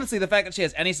honestly, the fact that she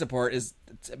has any support is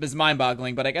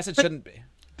mind-boggling, but I guess it shouldn't be.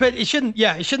 But it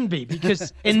shouldn't be,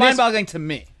 because it's mind-boggling to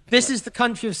me. This is the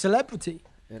country of celebrity.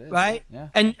 It is, right? Yeah.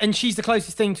 And she's the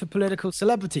closest thing to political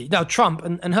celebrity. No, Trump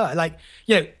and her. Like,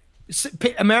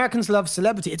 Americans love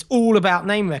celebrity. It's all about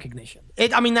name recognition.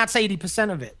 That's 80%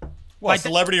 of it. Well,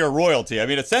 celebrity or royalty. I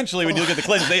mean, essentially, when you look at the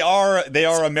Clintons, they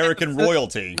are American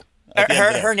royalty.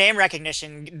 Her name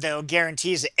recognition, though,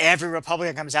 guarantees that every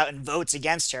Republican comes out and votes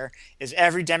against her. Is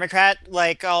every Democrat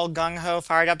like all gung-ho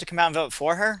fired up to come out and vote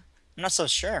for her? I'm not so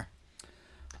sure.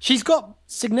 She's got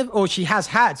she has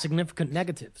had significant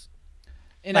negatives.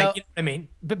 You know what I mean?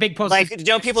 But big positives.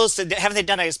 Like, people haven't they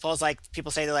done these polls? Like,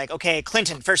 people say they're like, okay,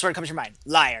 Clinton, first word comes to your mind,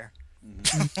 liar.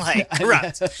 Like,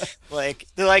 corrupt. Like,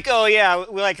 they're like, oh yeah,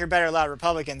 we like her better, a lot of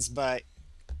Republicans, but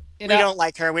we don't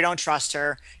like her, we don't trust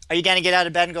her. Are you gonna get out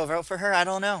of bed and go vote for her? I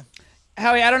don't know.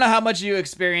 Howie, I don't know how much you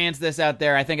experience this out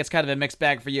there. I think it's kind of a mixed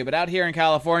bag for you. But out here in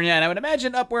California, and I would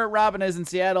imagine up where Robin is in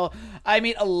Seattle, I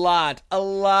meet a lot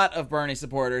of Bernie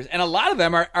supporters. And a lot of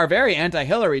them are very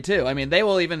anti-Hillary, too. I mean, they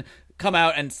will even come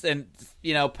out and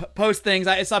post things.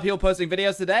 I saw people posting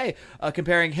videos today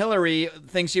comparing Hillary,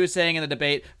 things she was saying in the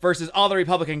debate, versus all the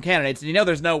Republican candidates. And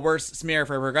there's no worse smear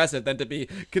for a progressive than to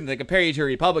compare you to a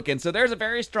Republican. So there's a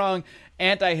very strong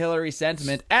anti-Hillary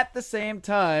sentiment. At the same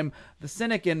time, the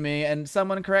cynic in me, and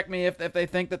someone correct me if they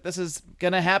think that this is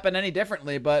going to happen any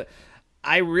differently, but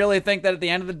I really think that at the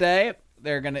end of the day,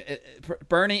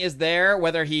 Bernie is there,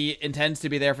 whether he intends to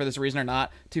be there for this reason or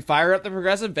not, to fire up the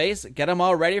progressive base, get them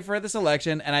all ready for this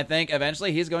election, and I think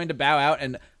eventually he's going to bow out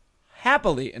and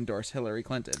happily endorse Hillary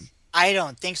Clinton. I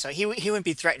don't think so. He wouldn't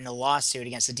be threatening a lawsuit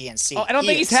against the DNC. Oh, I don't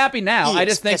think he's happy now. I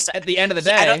just think at the end of the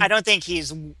day, I don't think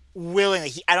he's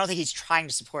willingly. I don't think he's trying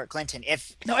to support Clinton. I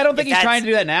don't think he's trying to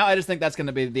do that now. I just think that's going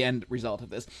to be the end result of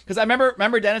this. Because I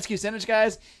remember Dennis Kucinich,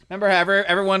 guys. Remember how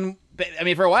everyone. I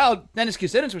mean, for a while, Dennis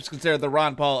Kucinich was considered the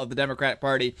Ron Paul of the Democrat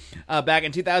Party. Back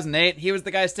in 2008, he was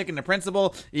the guy sticking to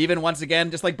principle. Even once again,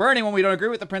 just like Bernie, when we don't agree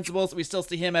with the principles, we still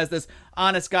see him as this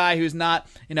honest guy who's not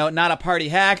a party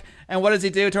hack. And what does he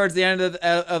do towards the end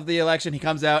of the election? He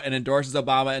comes out and endorses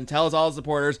Obama and tells all his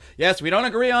supporters, yes, we don't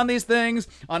agree on these things,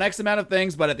 on X amount of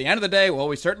things, but at the end of the day, well,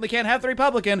 we certainly can't have the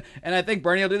Republican. And I think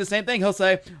Bernie will do the same thing. He'll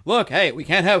say, look, hey, we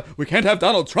can't have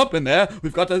Donald Trump in there.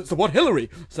 We've got to support Hillary.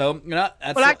 So,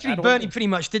 that's Bernie pretty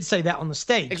much did say that on the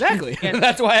stage. Exactly.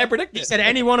 That's why I predicted. He said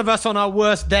any one of us on our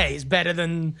worst day is better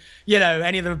than,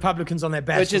 any of the Republicans on their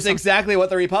best. Which is exactly what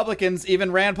the Republicans,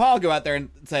 even Rand Paul, go out there and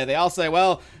say. They all say,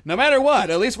 well, no matter what,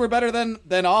 at least we're better than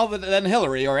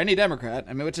Hillary or any Democrat.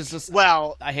 I mean, which is just,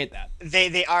 well, I hate that.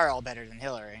 They are all better than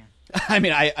Hillary. I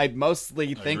mean, I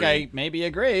mostly think I maybe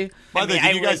agree. By the way,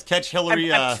 did you guys catch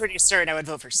Hillary? I'm pretty certain I would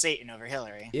vote for Satan over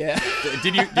Hillary. Yeah.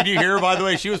 Did you hear, by the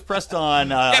way, she was pressed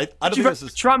on, I don't think this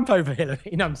is Trump over Hillary.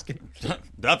 No, I'm just kidding.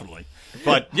 Definitely.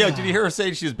 But yeah, did you hear her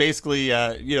say she was basically,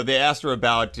 they asked her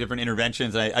about different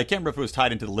interventions. I can't remember if it was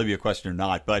tied into the Libya question or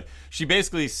not, but she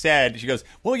basically said, she goes,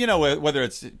 well, whether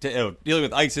it's dealing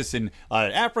with ISIS in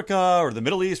Africa or the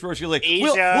Middle East, where she's like,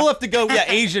 we'll have to go,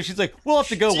 Asia. She's like, we'll have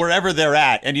to go wherever they're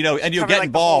at, and you'll get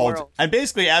involved, and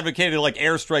basically advocated like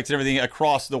airstrikes and everything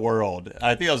across the world.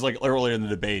 I think that was like earlier in the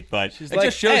debate, but she's like,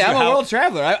 just shows hey, I'm a world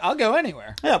traveler. I'll go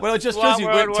anywhere. Yeah, but it just shows you.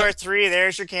 World War III,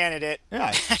 there's your candidate.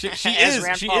 Yeah, she is.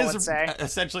 she Paul is would say.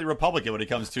 essentially Republican when it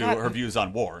comes to her views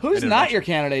on war. Who's not your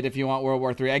candidate if you want World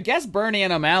War III? I guess Bernie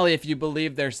and O'Malley, if you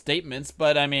believe their statements.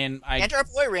 But I mean, And our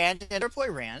boy Rand.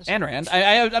 And Rand.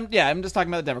 I'm just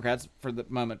talking about the Democrats for the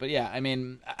moment. But yeah, I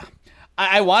mean,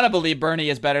 I want to believe Bernie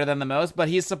is better than the most, but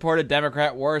he's supported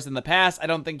Democrat wars in the past. I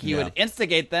don't think he would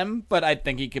instigate them, but I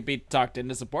think he could be talked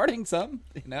into supporting some.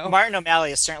 You know, Martin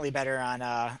O'Malley is certainly better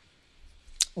on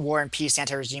war and peace,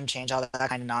 anti-regime change, all that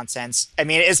kind of nonsense. I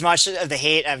mean, as much of the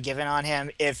hate I've given on him,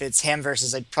 if it's him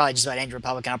versus probably just about any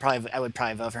Republican, I would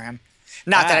probably vote for him.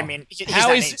 Not that I mean,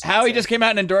 Howie just came out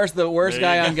and endorsed the worst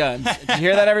guy on guns. Did you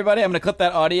hear that, everybody? I'm going to clip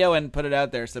that audio and put it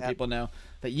out there so people know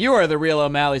that you are the real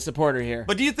O'Malley supporter here.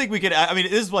 But do you think we could, I mean,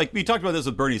 it is like, we talked about this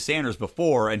with Bernie Sanders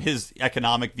before and his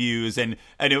economic views, and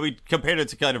I know we compared it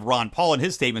to kind of Ron Paul and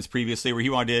his statements previously where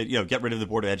he wanted to, get rid of the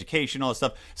Board of Education, all this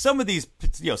stuff. Some of these,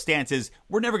 stances,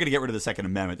 we're never going to get rid of the Second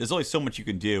Amendment. There's only so much you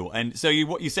can do. And so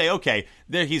you say, okay,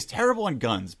 he's terrible on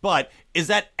guns, but is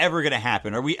that ever going to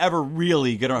happen? Are we ever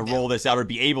really going to roll this out or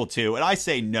be able to? And I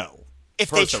say no. If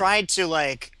they tried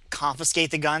to,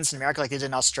 confiscate the guns in America like they did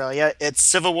in Australia, it's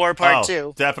Civil War Part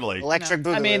 2. Definitely. Electric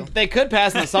Boogaloo. I mean, they could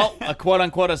pass a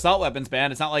quote-unquote assault weapons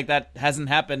ban. It's not like that hasn't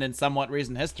happened in somewhat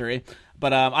recent history.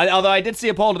 But although I did see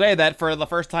a poll today that for the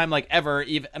first time ever,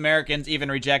 Americans even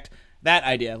reject that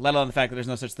idea, let alone the fact that there's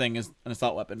no such thing as an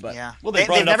assault weapon. But yeah, well, they've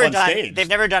never on stage. They've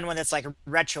never done one that's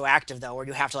retroactive though, where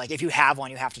you have to if you have one,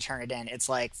 you have to turn it in. It's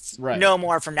no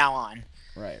more from now on.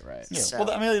 Right. Yeah. So. Well,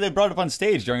 I mean, they brought it up on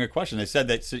stage during a question. They said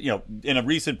that, in a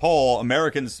recent poll,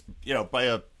 Americans, by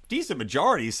a decent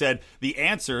majority, said the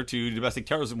answer to domestic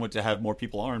terrorism was to have more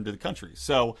people armed in the country.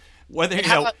 So whether,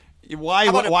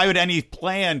 why would any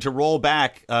plan to roll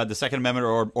back the Second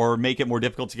Amendment or make it more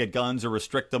difficult to get guns or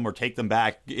restrict them or take them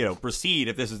back, proceed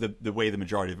if this is the way the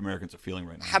majority of Americans are feeling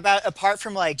right now? How about, apart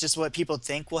from just what people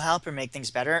think will help or make things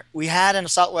better, we had an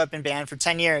assault weapon ban for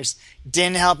 10 years.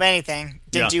 Didn't help anything.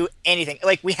 Didn't do anything.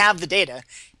 We have the data.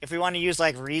 If we want to use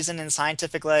reason and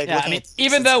scientific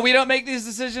even though we don't make these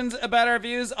decisions about our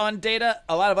views on data,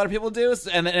 a lot of other people do,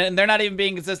 and they're not even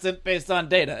being consistent based on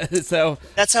data. So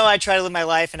that's how I try to live my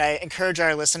life, and I encourage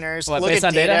our listeners look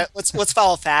at data. Let's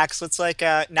follow facts. Let's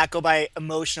not go by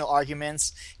emotional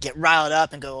arguments, get riled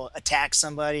up, and go attack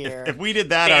somebody. If we did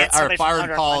that, our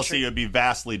foreign policy would be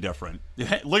vastly different.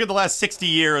 Look at the last 60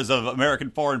 years of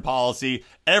American foreign policy.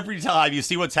 Every time you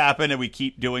see what's happened, and we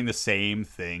keep doing the same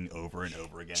thing over and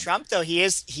over again. Trump, though, he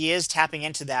is tapping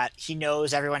into that. He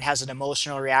knows everyone has an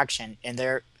emotional reaction, and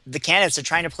the candidates are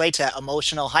trying to play to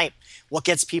emotional hype. What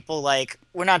gets people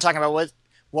we're not talking about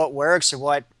what works or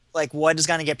what is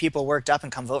going to get people worked up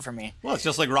and come vote for me. Well, it's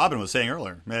just like Robin was saying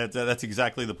earlier. That's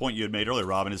exactly the point you had made earlier,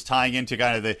 Robin, is tying into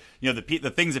kind of the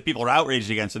things that people are outraged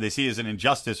against, so they see as an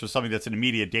injustice or something that's an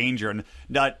immediate danger, and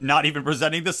not even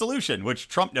presenting the solution, which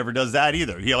Trump never does that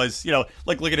either. He always,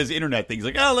 look at his internet things,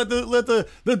 let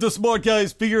the smart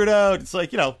guys figure it out. It's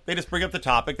they just bring up the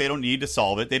topic. They don't need to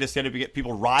solve it. They just tend to get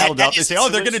people riled up. They say,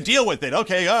 they're going to deal with it.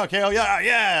 Okay, oh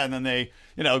yeah, and then they,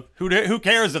 who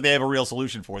cares if they have a real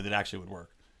solution for it that actually would work.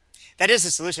 That is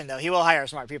the solution, though. He will hire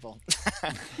smart people.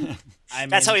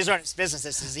 That's how he's running his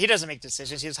business. He doesn't make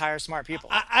decisions. He just hires smart people.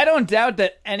 I don't doubt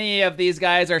that any of these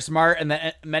guys are smart and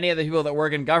that many of the people that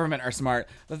work in government are smart.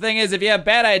 The thing is, if you have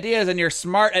bad ideas and you're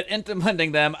smart at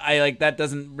implementing them, that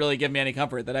doesn't really give me any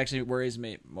comfort. That actually worries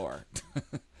me more.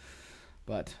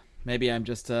 But maybe I'm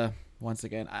just... Once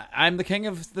again, I'm the king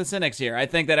of the cynics here. I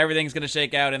think that everything's going to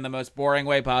shake out in the most boring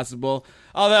way possible.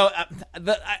 Although,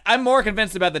 I'm more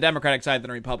convinced about the Democratic side than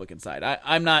the Republican side.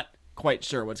 I'm not quite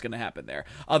sure what's going to happen there.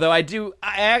 Although I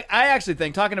actually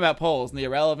think, talking about polls and the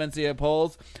irrelevancy of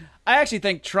polls, I actually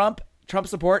think Trump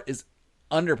support is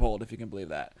underpolled, if you can believe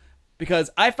that.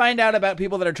 Because I find out about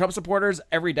people that are Trump supporters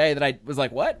every day that I was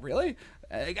like, what? Really?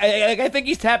 I think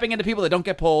he's tapping into people that don't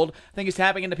get polled. I think he's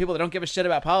tapping into people that don't give a shit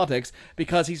about politics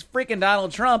because he's freaking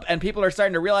Donald Trump, and people are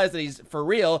starting to realize that he's for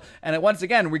real. And once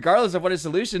again, regardless of what his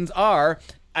solutions are,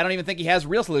 I don't even think he has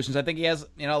real solutions. I think he has,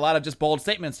 a lot of just bold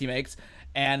statements he makes.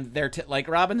 And they're like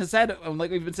Robin has said, like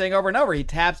we've been saying over and over, he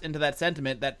taps into that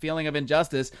sentiment, that feeling of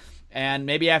injustice. And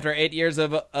maybe after 8 years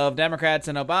of Democrats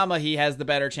and Obama, he has the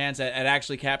better chance at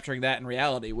actually capturing that in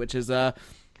reality, which is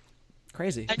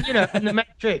crazy. And and the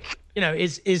metric,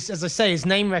 is as I say, is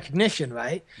name recognition,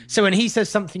 right? So when he says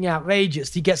something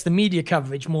outrageous, he gets the media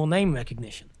coverage, more name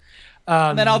recognition.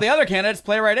 And then all the other candidates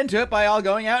play right into it by all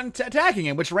going out and attacking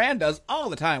him, which Rand does all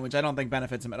the time, which I don't think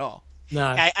benefits him at all. No,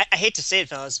 I hate to say it,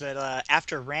 fellas, but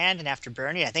after Rand and after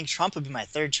Bernie, I think Trump would be my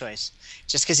third choice,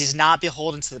 just because he's not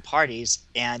beholden to the parties,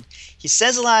 and he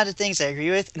says a lot of things I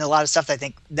agree with, and a lot of stuff that I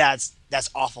think that's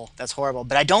awful, that's horrible,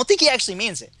 but I don't think he actually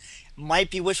means it.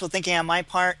 might be wishful thinking on my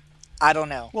part. I don't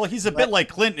know. Well, he's a bit like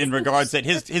Clinton in regards that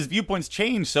his viewpoints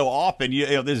change so often. You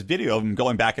know, there's video of him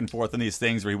going back and forth on these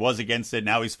things where he was against it,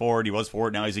 now he's for it, he was for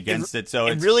it, now he's against it. So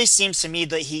it really seems to me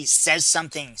that he says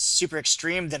something super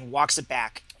extreme, then walks it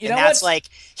back. You and know that's what? like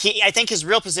I think his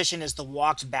real position is the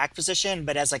walked back position,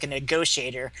 but as like a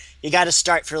negotiator, you got to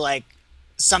start for like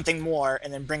something more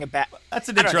and then bring it back. That's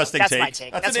an interesting That's take. my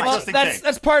take. That's an my interesting take. take.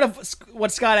 That's part of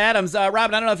what Scott Adams,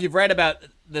 Robin, I don't know if you've read about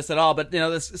this at all, but you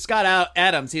know, this Scott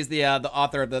Adams, he's the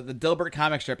author of the Dilbert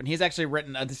comic strip, and he's actually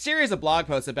written a series of blog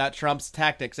posts about Trump's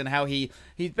tactics and how he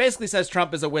basically says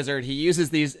Trump is a wizard. He uses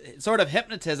these sort of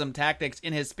hypnotism tactics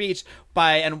in his speech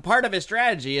and part of his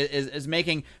strategy is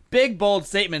making big, bold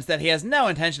statements that he has no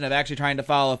intention of actually trying to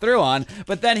follow through on,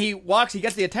 but then he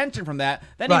gets the attention from that,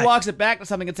 then he walks it back to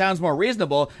something that sounds more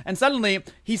reasonable, and suddenly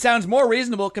he sounds more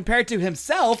reasonable compared to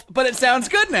himself, but it sounds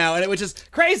good now, and which is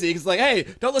crazy, because like, hey,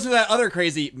 don't listen to that other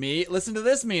crazy me, listen to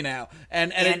this me now,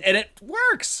 and it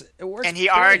works. It works. And he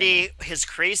already, his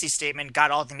crazy statement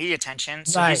got all the media attention,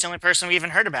 so he's the only person we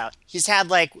even heard about. He's had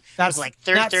like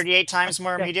 38 times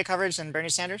more media coverage than Bernie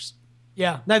Sanders.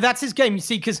 Yeah, no, that's his game, you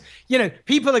see, because, you know,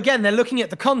 people, again, they're looking at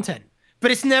the content, but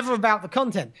it's never about the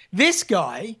content. This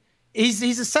guy,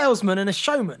 he's a salesman and a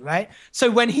showman, right?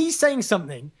 So when he's saying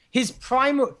something, his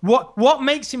what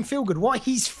makes him feel good, what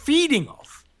he's feeding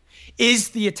off is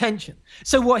the attention.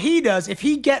 So what he does, if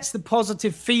he gets the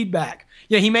positive feedback,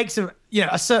 you know, he makes a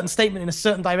certain statement in a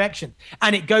certain direction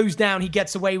and it goes down, he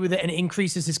gets away with it and it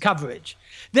increases his coverage,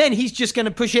 then he's just going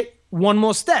to push it one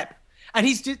more step. And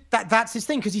that's his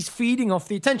thing, because he's feeding off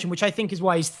the attention, which I think is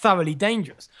why he's thoroughly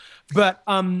dangerous. But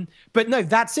no,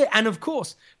 that's it. And of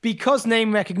course, because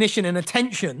name recognition and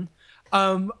attention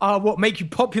are what make you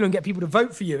popular and get people to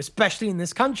vote for you, especially in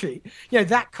this country, you know,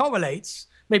 that correlates,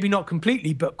 maybe not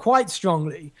completely, but quite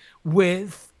strongly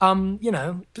with,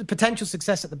 potential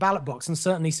success at the ballot box and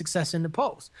certainly success in the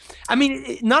polls. I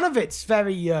mean, none of it's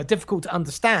very difficult to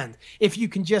understand if you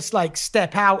can just like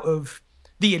step out of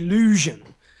the illusion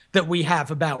that we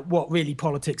have about what really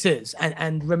politics is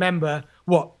and remember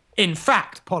what, in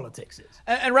fact, politics is.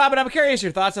 And Robin, I'm curious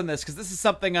your thoughts on this, because this is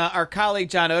something our colleague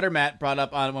John Odermatt brought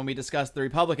up on when we discussed the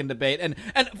Republican debate. And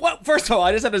first of all,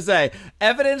 I just have to say,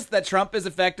 evidence that Trump is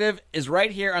effective is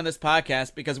right here on this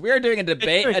podcast, because we are doing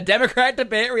a Democrat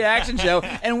debate reaction show,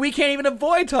 and we can't even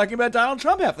avoid talking about Donald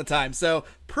Trump half the time. So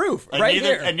proof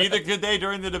here. And neither could they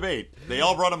during the debate. They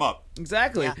all brought him up.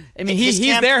 Exactly. Yeah. I mean, he's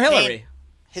there, Hillary.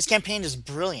 His campaign is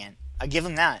brilliant. I give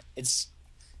him that.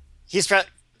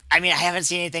 I haven't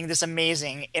seen anything this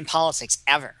amazing in politics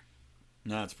ever.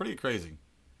 No, it's pretty crazy.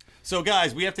 So,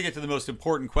 guys, we have to get to the most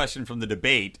important question from the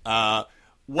debate.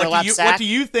 What do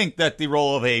you think that the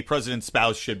role of a president's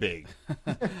spouse should be?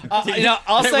 I'll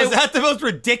say, was that the most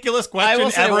ridiculous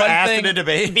question ever asked in a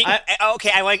debate?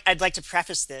 I'd like to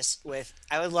preface this with,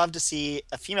 I would love to see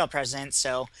a female president.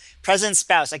 So, president's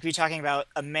spouse, I could be talking about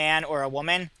a man or a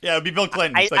woman. Yeah, it would be Bill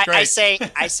Clinton. I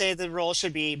say the role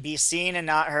should be seen and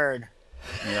not heard.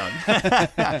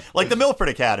 Yeah. Like the Milford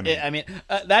Academy. I mean,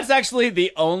 that's actually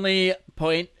the only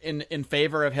point in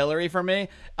favor of Hillary for me,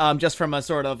 just from a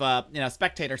sort of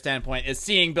spectator standpoint, is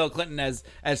seeing Bill Clinton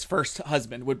as first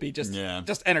husband would be just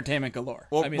entertainment galore.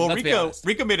 Well, I mean, let's be honest.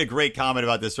 Rico made a great comment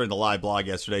about this during the live blog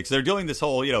yesterday, because they're doing this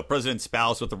whole president's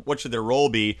spouse with what should their role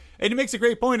be, and he makes a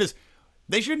great point is,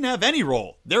 they shouldn't have any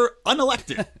role. They're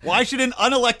unelected. Why should an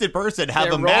unelected person have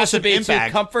their a massive role should be impact?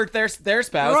 To comfort their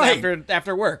spouse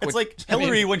after work. It's like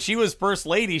Hillary, when she was first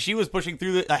lady, she was pushing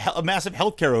through a massive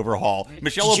healthcare overhaul.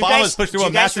 Michelle Obama's pushed through a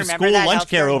massive school lunch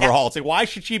care overhaul. It's like, why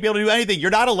should she be able to do anything?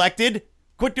 You're not elected.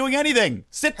 Quit doing anything.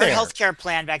 Sit there. Her healthcare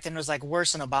plan back then was like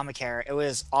worse than Obamacare. It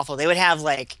was awful. They would have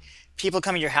like people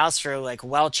come to your house for like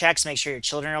well checks, make sure your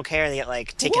children are okay, or they get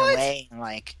like taken away and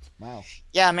like. Wow.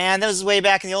 Yeah, man, that was way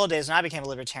back in the old days when I became a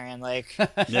libertarian. Like,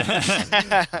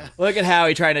 look at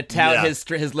Howie trying to tout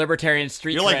his libertarian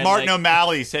street. You're like cred, Martin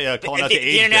O'Malley calling out the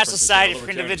age International Society for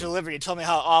Individual Liberty told me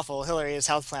how awful Hillary's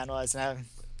health plan was, and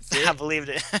I believed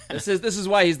it. This is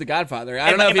why he's the Godfather. I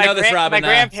don't know if you know this, Robin. My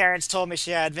grandparents told me she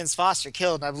had Vince Foster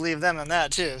killed, and I believe them in that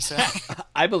too. So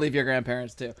I believe your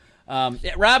grandparents too.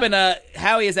 Robin,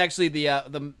 Howie is actually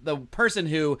the person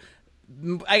who,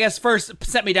 I guess, first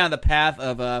set me down the path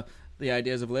of the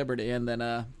ideas of liberty, and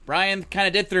then Brian kind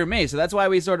of did through me, so that's why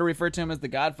we sort of refer to him as the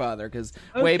Godfather, because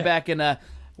way back in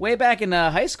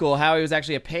high school, Howie was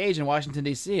actually a page in Washington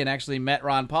D.C. and actually met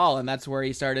Ron Paul, and that's where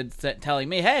he started telling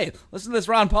me, "Hey, listen to this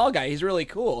Ron Paul guy; he's really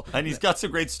cool." And he's got some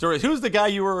great stories. Who's the guy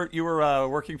you were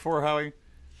working for, Howie?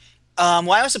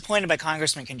 Well, I was appointed by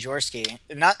Congressman Konjorsky.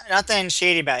 Nothing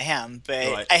shady about him,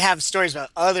 but Right. I have stories about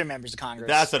other members of Congress.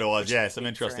 That's what it was. Yeah, some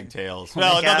interesting tales.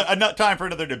 Well, Yeah. another time for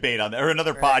another debate on that, or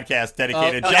another podcast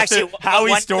dedicated Oh, just actually, to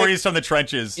Howie's one stories from the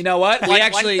trenches. You know what? We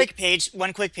actually.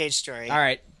 One quick page story. All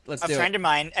right, let's do A friend it. of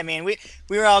mine. I mean, we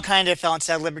were all kind of fell into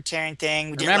that libertarian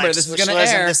thing. We didn't Remember, like this is gonna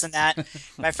socialism, air. this and that.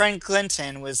 My friend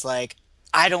Clinton was like,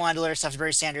 "I don't want to deliver stuff to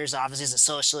Bernie Sanders. Obviously, he's a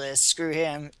socialist. Screw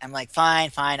him." I'm like,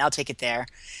 "Fine, I'll take it there."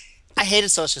 I hated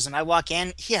socialism. I walk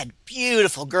in, he had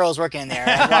beautiful girls working in there.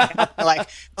 I walk in, I'm like,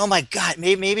 "Oh my god,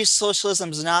 maybe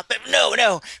socialism's not." But no.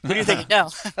 What do you think? No.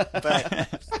 But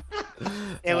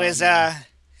it was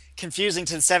confusing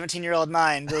to the 17-year-old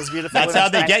mind. Those beautiful. That's women how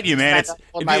they trying get you, man. to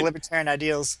hold my libertarian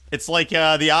ideals. It's like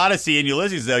the Odyssey in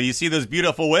Ulysses, though. You see those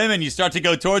beautiful women, you start to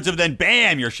go towards them, then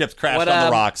bam, your ship's crashed on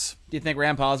the rocks. Do you think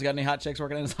Rand Paul's got any hot chicks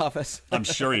working in his office? I'm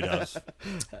sure he does.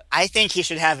 I think he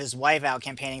should have his wife out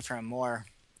campaigning for him more.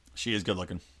 She is good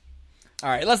looking. All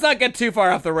right, let's not get too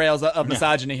far off the rails of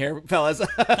misogyny here, fellas.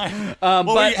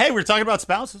 Well, hey, we're talking about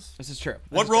spouses. This is true.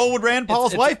 What role would Rand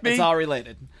Paul's wife be? It's all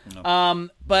related.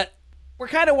 But we're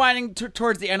kind of winding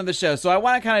towards the end of the show, so I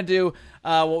want to kind of do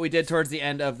what we did towards the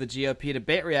end of the GOP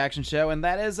debate reaction show, and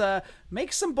that is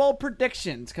make some bold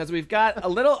predictions, because we've got a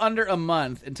little under a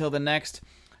month until the next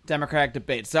Democratic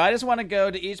debate. So I just want to go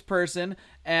to each person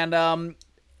and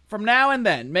from now and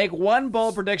then, make one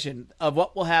bold prediction of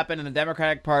what will happen in the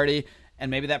Democratic Party, and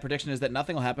maybe that prediction is that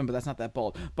nothing will happen, but that's not that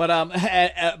bold.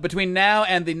 But between now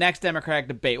and the next Democratic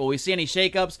debate, will we see any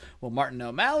shakeups? Will Martin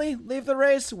O'Malley leave the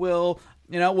race? Will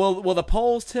the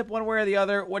polls tip one way or the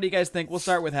other? What do you guys think? We'll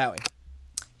start with Howie.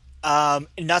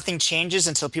 Nothing changes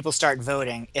until people start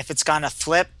voting. If it's gonna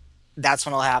flip, that's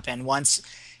when it'll happen. Once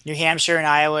New Hampshire and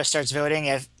Iowa starts voting,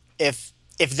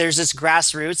 if there's this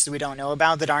grassroots that we don't know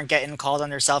about that aren't getting called on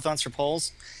their cell phones for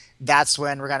polls, that's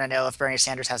when we're going to know if Bernie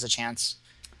Sanders has a chance.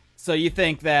 So you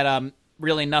think that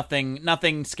really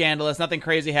nothing scandalous, nothing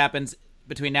crazy happens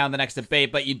between now and the next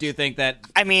debate, but you do think that...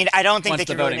 I mean, I don't think once they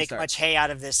the can really voting make starts. much hay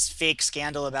out of this fake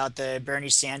scandal about the Bernie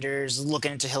Sanders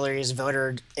looking into Hillary's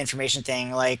voter information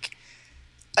thing. Like,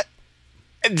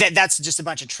 that's just a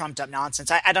bunch of trumped up nonsense.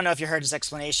 I don't know if you heard his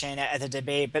explanation at the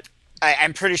debate, but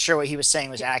I'm pretty sure what he was saying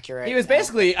was accurate. He was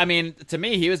basically, I mean, to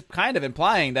me, he was kind of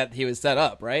implying that he was set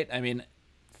up, right? I mean,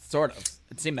 sort of.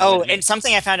 It seemed that way to me. And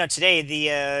something I found out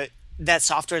today, that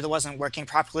software that wasn't working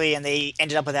properly, and they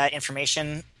ended up with that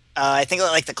information. I think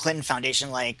like the Clinton Foundation,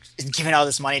 like giving all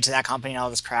this money to that company and all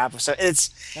this crap. So that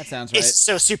sounds right. It's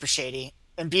so super shady.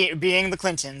 And being the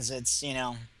Clintons, it's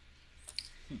All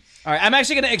right, I'm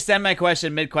actually going to extend my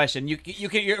question mid-question.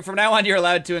 You're, from now on, you're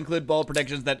allowed to include bold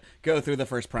predictions that go through the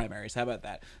first primaries. How about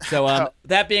that? So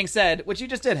that being said, which you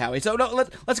just did, Howie. So no,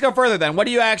 let's go further then. What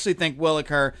do you actually think will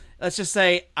occur? Let's just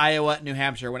say Iowa, New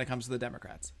Hampshire when it comes to the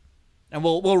Democrats. And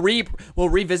we'll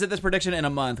revisit this prediction in a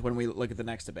month when we look at the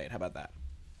next debate. How about that?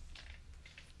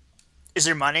 Is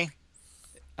there money?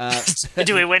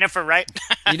 Do we win it for right?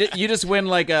 you just win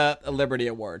like a Liberty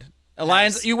Award.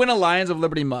 Nice. You win a Lions of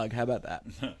Liberty mug. How about that?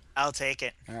 I'll take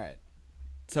it. All right.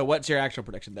 So what's your actual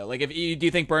prediction though? Like, do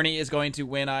you think Bernie is going to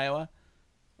win Iowa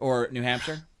or New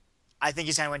Hampshire? I think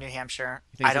he's going to win New Hampshire.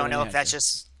 think he's I don't gonna know win if New that's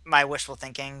just my wishful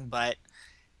thinking, but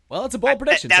Well, it's a bold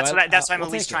prediction. that's so what I'm we'll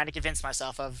at least take it. trying to convince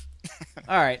myself of.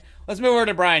 All right, let's move over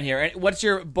to Brian here. What's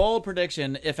your bold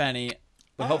prediction, if any?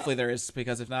 But hopefully there is,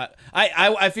 because if not,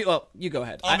 I feel. Well, you go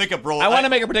ahead. I'll make a I want to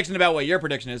make a prediction about what your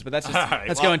prediction is, but that's just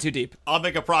that's going too deep. I'll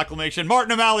make a proclamation.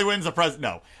 Martin O'Malley wins the president.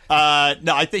 No,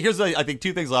 no. I think I think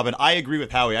two things will happen. I agree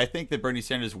with Howie. I think that Bernie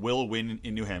Sanders will win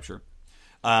in New Hampshire.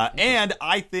 And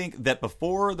I think that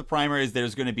before the primaries,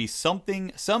 there's going to be some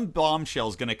bombshell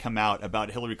is going to come out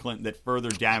about Hillary Clinton that further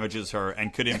damages her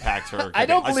and could impact her. I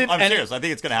don't believe. I'm serious. I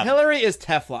think it's going to happen. Hillary is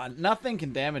Teflon. Nothing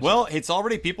can damage her. Well, it's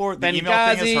already the email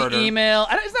thing has hurt her. Email.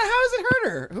 How has it hurt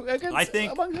her? I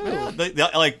think, among who?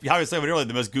 like how I was saying earlier,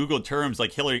 the most Googled terms,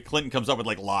 like Hillary Clinton comes up with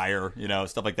like liar,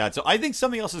 stuff like that. So I think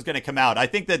something else is going to come out. I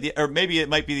think that, or maybe it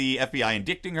might be the FBI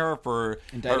indicting her for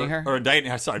indicting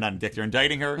her. Sorry, not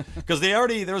indicting her, because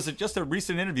there was just a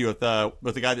recent interview with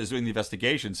the guy that's doing the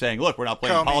investigation, saying, "Look, we're not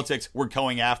playing politics. We're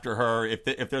going after her.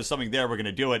 If there's something there, we're going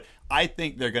to do it." I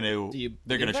think they're going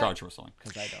to charge her with something.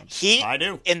 Because I don't. He, I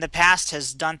do. In the past,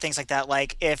 has done things like that.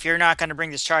 Like, if you're not going to bring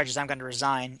these charges, I'm going to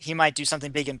resign. He might do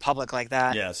something big in public like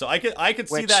that. Yeah, so I could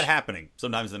see that happening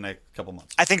sometimes in the next couple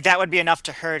months. I think that would be enough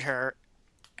to hurt her.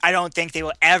 I don't think they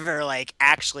will ever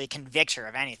actually convict her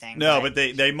of anything. No, but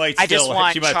they might. I just still,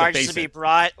 want she might charges to be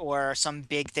brought or some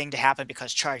big thing to happen,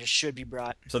 because charges should be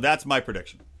brought. So that's my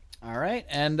prediction. All right,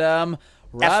 and Robin,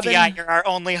 FBI, you're our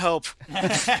only hope.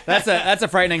 that's a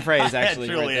frightening phrase, actually. It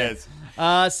truly right there. is.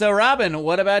 So, Robin,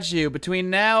 what about you? Between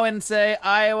now and, say,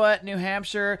 Iowa, New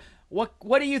Hampshire,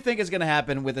 what do you think is going to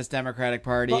happen with this Democratic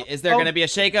Party? Is there going to be a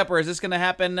shakeup, or is this going to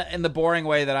happen in the boring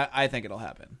way that I think it'll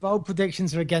happen? Bold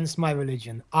predictions are against my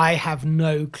religion. I have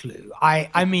no clue.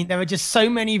 I mean, there are just so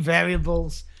many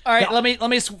variables. All right, let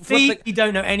me flip you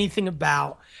don't know anything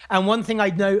about. And one thing I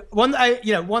know, one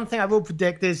thing I will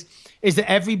predict is that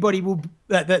everybody will,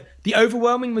 that the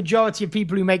overwhelming majority of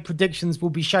people who make predictions will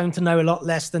be shown to know a lot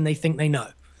less than they think they know.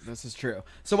 This is true.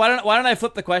 So why don't I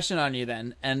flip the question on you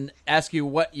then and ask you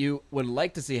what you would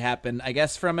like to see happen? I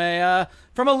guess from a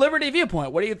liberty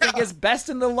viewpoint, what do you think is best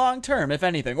in the long term, if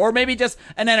anything, or maybe just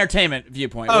an entertainment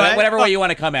viewpoint, whatever way you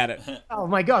want to come at it. Oh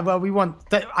my God! Well, we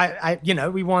want that. I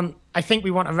think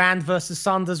we want a Rand versus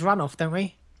Sanders runoff, don't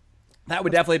we? That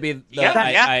would definitely be.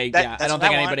 I don't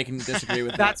think anybody can disagree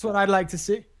with that. That's what I'd like to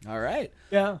see. All right.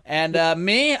 Yeah. And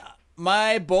me.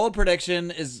 My bold prediction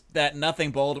is that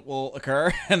nothing bold will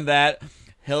occur, and that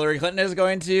Hillary Clinton is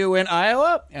going to win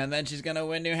Iowa, and then she's going to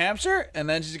win New Hampshire, and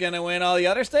then she's going to win all the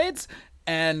other states,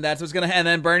 and that's what's going to. And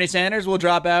then Bernie Sanders will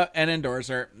drop out and endorse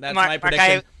her. That's my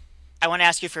prediction. Mark, I want to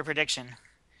ask you for a prediction.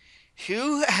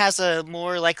 Who has a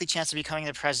more likely chance of becoming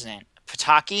the president,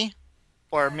 Pataki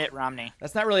or Mitt Romney?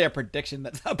 That's not really a prediction.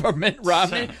 That's not Mitt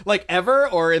Romney, like ever,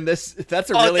 or in this.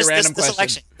 That's a really random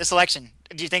question. This election.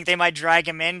 Do you think they might drag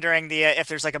him in during the if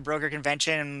there's like a broker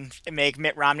convention and make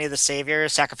Mitt Romney the savior,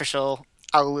 sacrificial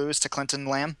alus to Clinton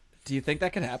Lamb? Do you think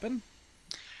that could happen?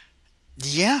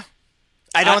 Yeah,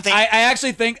 I don't think. I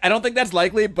actually think I don't think that's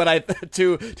likely. But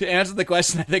to answer the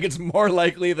question, I think it's more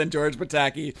likely than George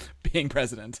Pataki being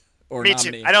president or Me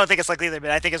nominee. too. I don't think it's likely either,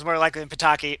 but I think it's more likely than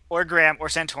Pataki or Graham or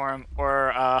Santorum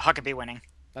or Huckabee winning.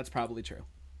 That's probably true.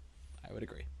 I would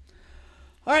agree.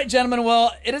 All right, gentlemen.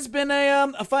 Well, it has been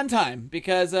a fun time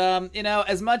because,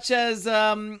 as much as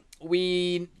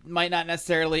we might not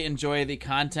necessarily enjoy the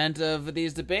content of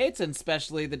these debates, and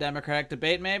especially the Democratic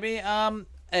debate, maybe,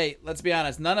 hey, let's be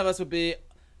honest. None of us would be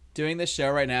doing this show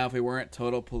right now if we weren't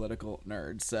total political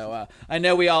nerds. So I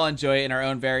know we all enjoy it in our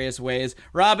own various ways.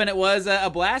 Robin, it was a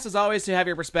blast, as always, to have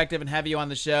your perspective and have you on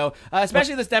the show,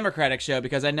 especially this Democratic show,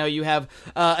 because I know you have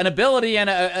an ability and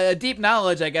a deep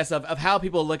knowledge, I guess, of how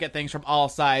people look at things from all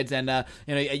sides. And,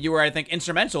 you were, I think,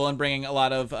 instrumental in bringing a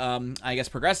lot of,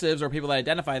 progressives or people that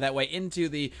identify that way into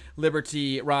the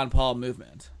Liberty Ron Paul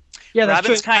movement. Yeah, that's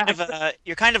Robin's true.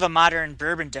 you're kind of a modern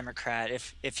bourbon Democrat,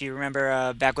 if you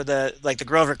remember back with the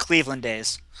Grover Cleveland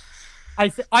days. I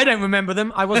don't remember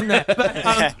them. I wasn't there,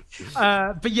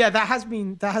 but yeah, that has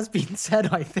been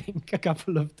said, I think, a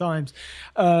couple of times.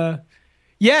 Thanks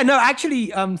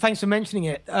for mentioning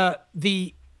it.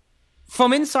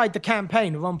 From inside the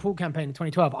campaign, the Ron Paul campaign in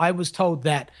 2012, I was told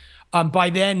that by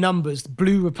their numbers,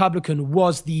 Blue Republican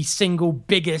was the single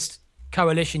biggest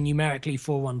coalition numerically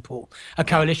for Ron Paul, a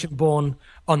coalition born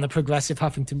on the progressive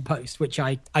Huffington Post, which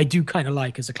I do kind of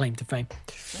like as a claim to fame.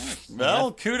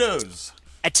 Well, kudos.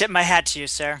 I tip my hat to you,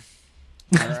 sir.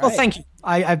 Well, thank you.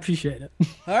 I appreciate it.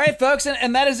 All right, folks,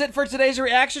 and that is it for today's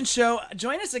reaction show.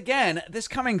 Join us again this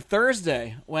coming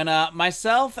Thursday when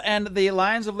myself and the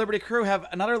Lions of Liberty crew have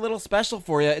another little special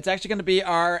for you. It's actually going to be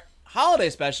our holiday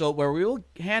special where we will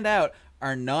hand out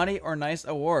our Naughty or Nice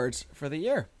awards for the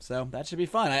year. So that should be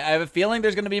fun. I have a feeling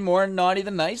there's going to be more naughty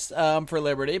than nice for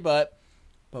Liberty, but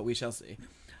we shall see.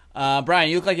 Brian,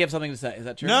 you look like you have something to say. Is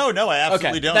that true? No, I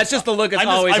absolutely don't. That's just the look that's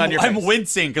always on your face. I'm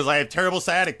wincing because I have terrible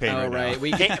sciatic pain right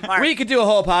now. We could do a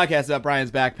whole podcast about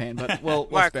Brian's back pain, but we'll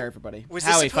spare everybody. Was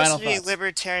Howie, this supposed final to be thoughts?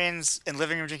 libertarians in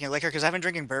living room drinking liquor? Because I've been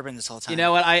drinking bourbon this whole time. You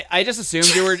know what? I just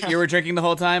assumed you were drinking the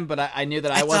whole time, but I knew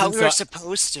that I wasn't. Thought we were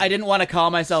supposed to. I didn't want to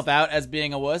call myself out as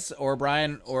being a wuss, or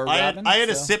Brian, or Robin. I had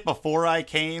a sip before I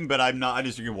came, but I'm not. I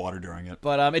just drinking water during it.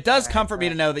 But it does comfort me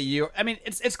to know that you. I mean,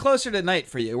 it's closer to night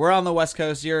for you. We're on the West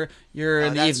Coast. You're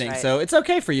in the evening, so it's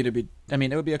okay for you to be. I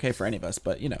mean, it would be okay for any of us,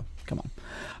 but come on.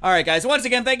 All right, guys. Once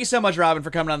again, thank you so much, Robin,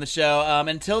 for coming on the show.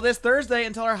 Until this Thursday,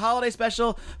 until our holiday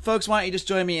special, folks, why don't you just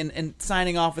join me in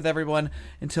signing off with everyone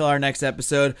until our next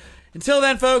episode. Until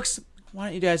then, folks, why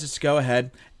don't you guys just go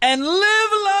ahead and live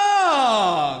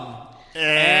long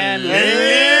and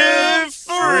live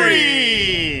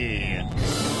free.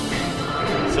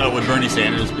 So would Bernie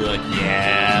Sanders be like,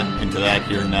 yeah, into that,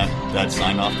 hearing that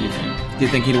sign off, do you think? Do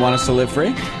you think he'd want us to live free?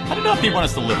 I don't know if he'd want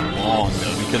us to live long,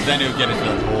 though, because then it would get into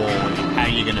that whole, how are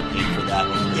you going to pay for that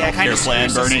with your healthcare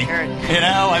plan, Bernie?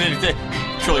 I mean,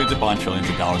 trillions upon trillions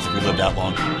of dollars if we lived that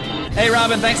long. Hey,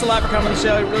 Robin, thanks a lot for coming on the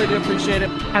show. I really do appreciate it.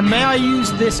 And may I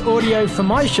use this audio for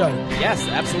my show? Yes,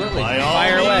 absolutely.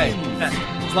 Fire away.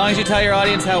 As long as you tell your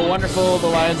audience how wonderful the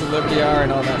Lions of Liberty are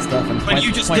and all that stuff. And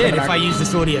you just did if I use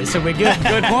this audio, so we're good.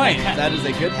 Good point. That is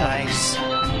a good point. Nice.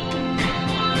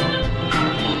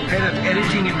 Head of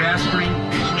editing and mastering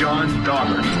is John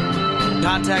Dauber.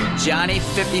 Contact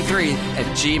Johnny53 at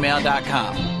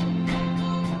gmail.com.